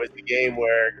 And it was the game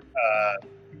where,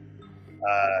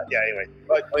 anyway,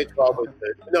 2012 was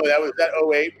that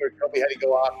 08 where Kobe had to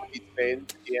go off and beat Spain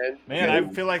at the end. Man, I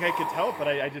feel like I could help, but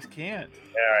I just can't. All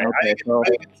right. Okay, I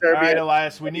think it's Serbia. All right,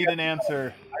 Elias, we need an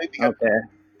answer. Okay.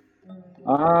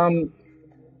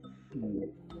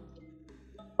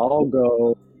 I'll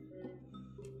go.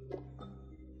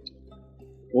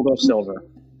 We'll go silver.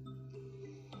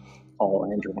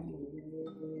 Andrew.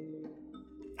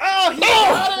 Oh, he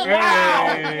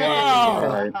got it!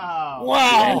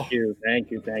 Wow!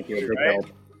 Thank you. Big help.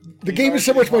 The game is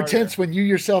so much more tense when you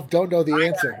yourself don't know the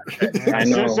answer. I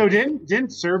know. So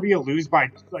didn't Serbia lose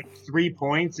by like 3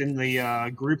 points in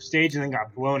the group stage and then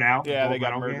got blown out? Yeah, they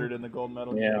got murdered in the gold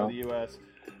medal game of the U.S.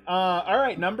 All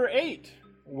right, number 8.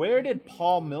 Where did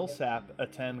Paul Millsap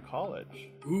attend college?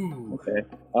 Ooh. Okay.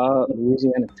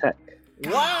 Louisiana Tech.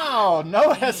 Wow,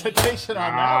 no hesitation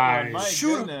on that one. My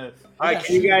goodness. All right,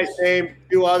 can you guys name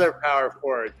 2 other power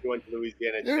forwards who went to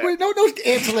Louisiana Tech? No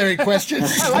ancillary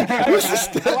questions. I like that.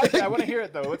 I want to hear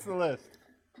it, though. What's the list?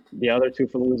 The other 2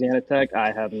 for Louisiana Tech,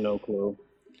 I have no clue.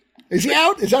 Is he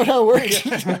out? Is that how it works?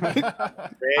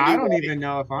 I don't even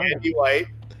know if I'm. Randy White.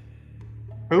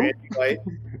 Who?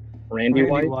 Randy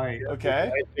White? Okay.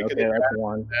 Okay, that's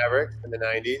one. Mavericks in the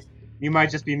 90s. You might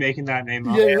just be making that name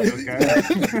up. Yeah.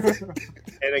 Okay.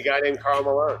 And a guy named Karl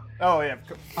Malone. Oh, yeah.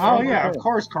 Of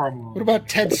course, Karl Malone. What about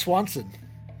Ted Swanson?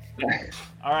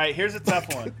 All right, here's a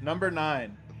tough one. Number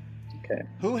 9. Okay.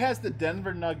 Who has the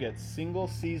Denver Nuggets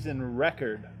single-season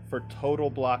record for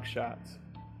total block shots?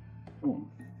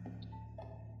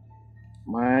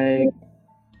 My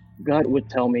gut would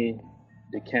tell me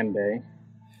Dikembe,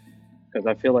 because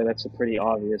I feel like that's a pretty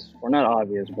obvious, or not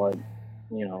obvious, but,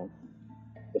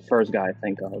 the first guy I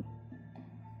think of.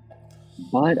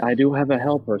 But I do have a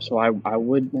helper, so I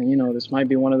would, this might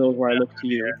be one of those where I look to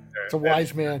you. It's a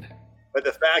wise man. But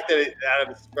the fact that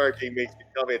Adam's smirking makes me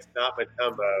tell me it's not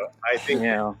Mutombo. I think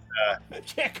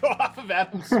Can't go off of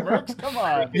Adam Smirks. Come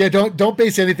on. Yeah, don't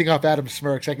base anything off Adam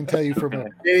Smirks. I can tell you from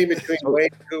standing between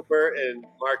Wayne Cooper and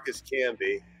Marcus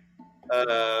Camby.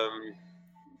 I'm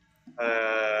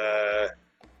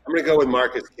going to go with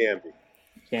Marcus Camby.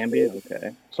 Camby,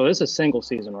 okay. So this is a single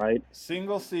season, right?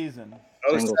 Single season.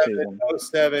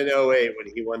 07, 08 when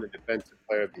he won the Defensive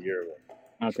Player of the Year award.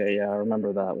 Okay, yeah, I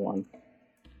remember that one.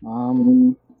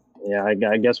 Yeah,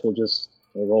 I guess we'll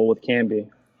roll with Camby.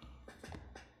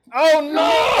 Oh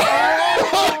no!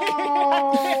 I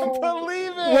can't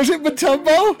believe it. Was it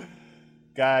Mutombo?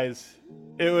 Guys,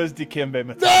 it was Dikembe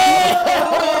Mutombo.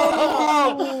 No!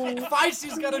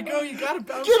 Feinstein's gotta go. You gotta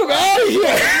bounce. Get him out of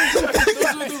here! Those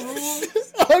are the rules.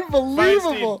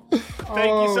 Unbelievable. Feinstein,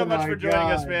 thank you so much for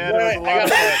joining us, man. It was a lot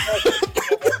of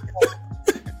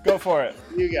fun. Go for it.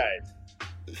 You guys.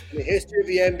 In the history of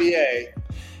the NBA,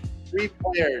 3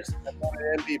 players have won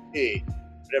an MVP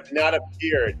but have not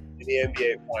appeared in the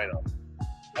NBA Finals.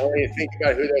 I want you to think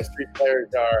about who those 3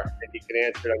 players are, and you can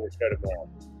answer it on your show tomorrow.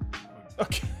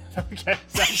 Okay.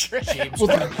 James,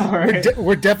 well,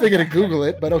 we're definitely going to Google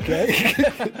it, but okay.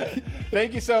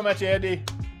 Thank you so much, Andy.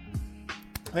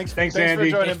 Thanks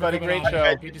Andy. for joining, buddy. Great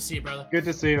show. Good to see you, brother. Good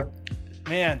to see you.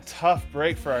 Man, tough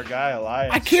break for our guy,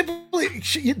 Elias. I can't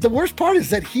believe the worst part is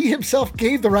that he himself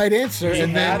gave the right answer,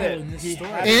 and then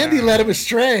Andy led him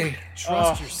astray.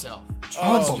 Trust yourself.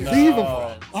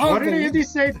 Unbelievable. What did Andy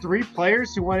say? 3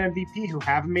 players who won MVP who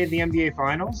haven't made the NBA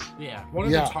Finals? Yeah, one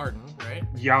of them's Harden, right?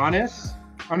 Giannis?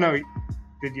 Oh, no.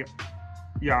 Did you?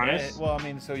 Giannis? Yeah, well, I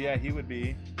mean, so yeah, he would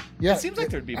be. Yeah. It seems like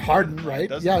there'd be Harden, right?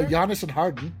 Yeah, Giannis and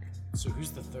Harden. So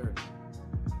who's the third?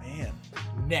 Man.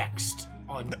 Next.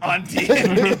 On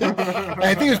DNVR.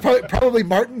 I think it was probably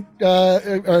Martin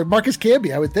or Marcus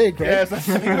Camby, I would think, right? Yes, I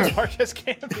think it was Marcus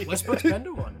Camby. Westbrook's been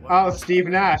to one. Oh, Steve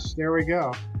Nash. There we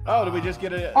go. Oh, did we just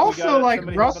get a... Also, like,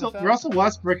 Russell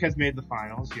Westbrook has made the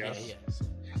finals, yes. Yeah, yes.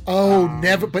 Oh,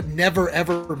 never,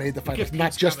 ever made the finals.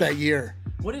 Not just that year.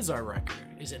 What is our record?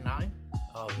 Is it 9?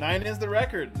 9 is the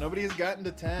record. Nobody has gotten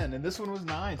to 10, and this one was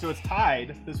 9, so it's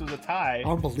tied. This was a tie.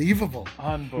 Unbelievable.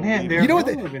 Man, you know what?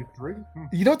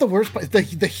 You know what the worst part? The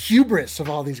hubris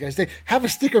of all these guys. They have a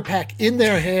sticker pack in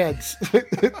their hands,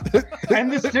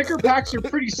 and the sticker packs are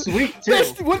pretty sweet too.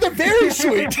 They're very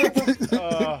sweet.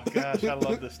 Oh gosh, I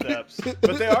love the steps,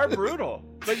 but they are brutal.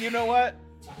 But you know what?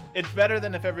 It's better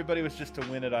than if everybody was just to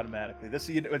win it automatically.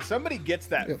 When somebody gets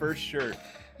that first shirt,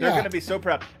 they're going to be so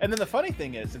proud. And then the funny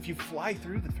thing is, if you fly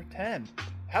through for 10,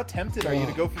 how tempted are you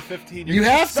to go for 15? You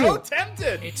have so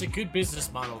tempted. It's a good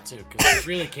business model too, because you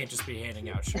really can't just be handing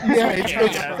out shirts.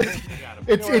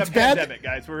 It's bad, pandemic,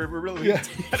 guys. We're really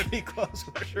gotta be close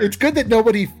with our shirts. It's good that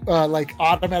nobody like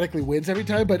automatically wins every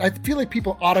time, but I feel like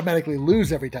people automatically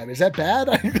lose every time. Is that bad?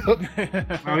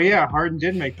 Oh yeah, Harden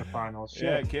did make the finals.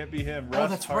 Yeah, it can't be him.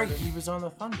 That's Harden. Right. He was on the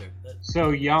Thunder.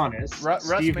 So Giannis, Russ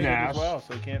Steve made Nash. it as well,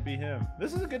 so it can't be him.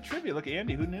 This is a good trivia. Look,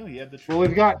 Andy, who knew he had the trivia? Well,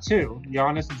 we've got 2,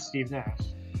 Giannis and Steve Nash.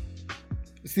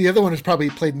 The other one is probably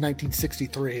played in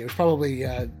 1963. It was probably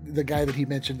the guy that he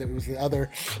mentioned that was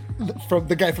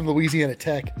the guy from Louisiana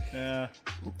Tech. Yeah.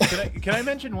 Can I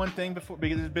mention one thing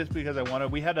because I want to?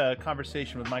 We had a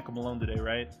conversation with Michael Malone today,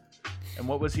 right? And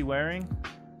what was he wearing?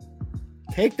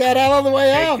 Take that L on the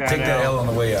way out. Take that L on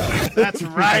the way out. That's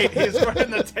right. He's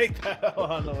wearing the take that L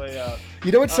on the way out.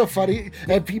 You know what's so funny?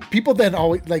 And people then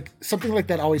always like something like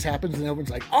that always happens, and everyone's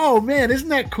like, "Oh man, isn't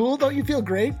that cool? Don't you feel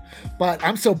great?" But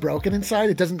I'm so broken inside,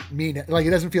 it doesn't mean it. Like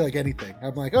it doesn't feel like anything.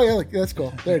 I'm like, "Oh yeah, like, that's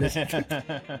cool. There it is."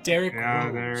 Derek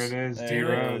Rose. There it is.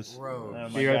 Derek Rose.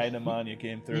 My guy Nemanja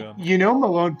came through him. You know,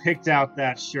 Malone picked out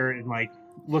that shirt and like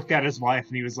looked at his wife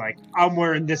and he was like, "I'm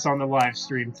wearing this on the live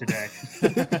stream today."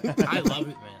 I love it,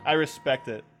 man. I respect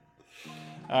it.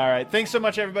 All right. Thanks so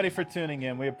much, everybody, for tuning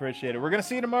in. We appreciate it. We're going to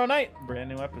see you tomorrow night. Brand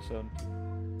new episode.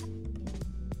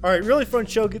 All right. Really fun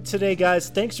show today, guys.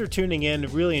 Thanks for tuning in.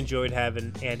 Really enjoyed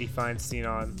having Andy Feinstein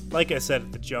on. Like I said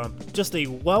at the jump, just a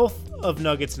wealth of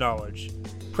Nuggets knowledge.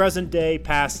 Present day,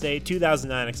 past day,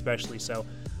 2009 especially. So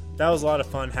that was a lot of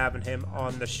fun having him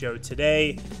on the show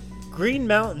today. Green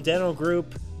Mountain Dental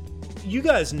Group. You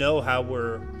guys know how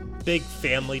we're big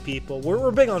family people.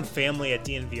 We're big on family at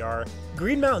DNVR.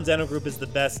 Green Mountain Dental Group is the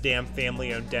best damn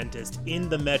family-owned dentist in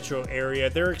the metro area.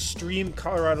 They're extreme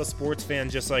Colorado sports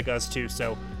fans just like us too,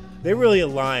 so they really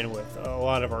align with a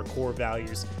lot of our core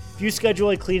values. If you schedule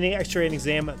a cleaning, x-ray, and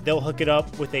exam, they'll hook it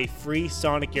up with a free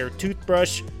Sonic Air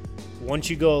toothbrush. Once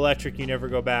you go electric, you never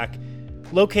go back.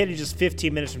 Located just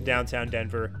 15 minutes from downtown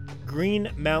Denver, Green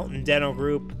Mountain Dental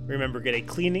Group. Remember, get a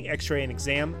cleaning, x-ray, and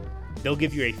exam. They'll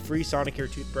give you a free Sonic Air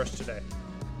toothbrush today.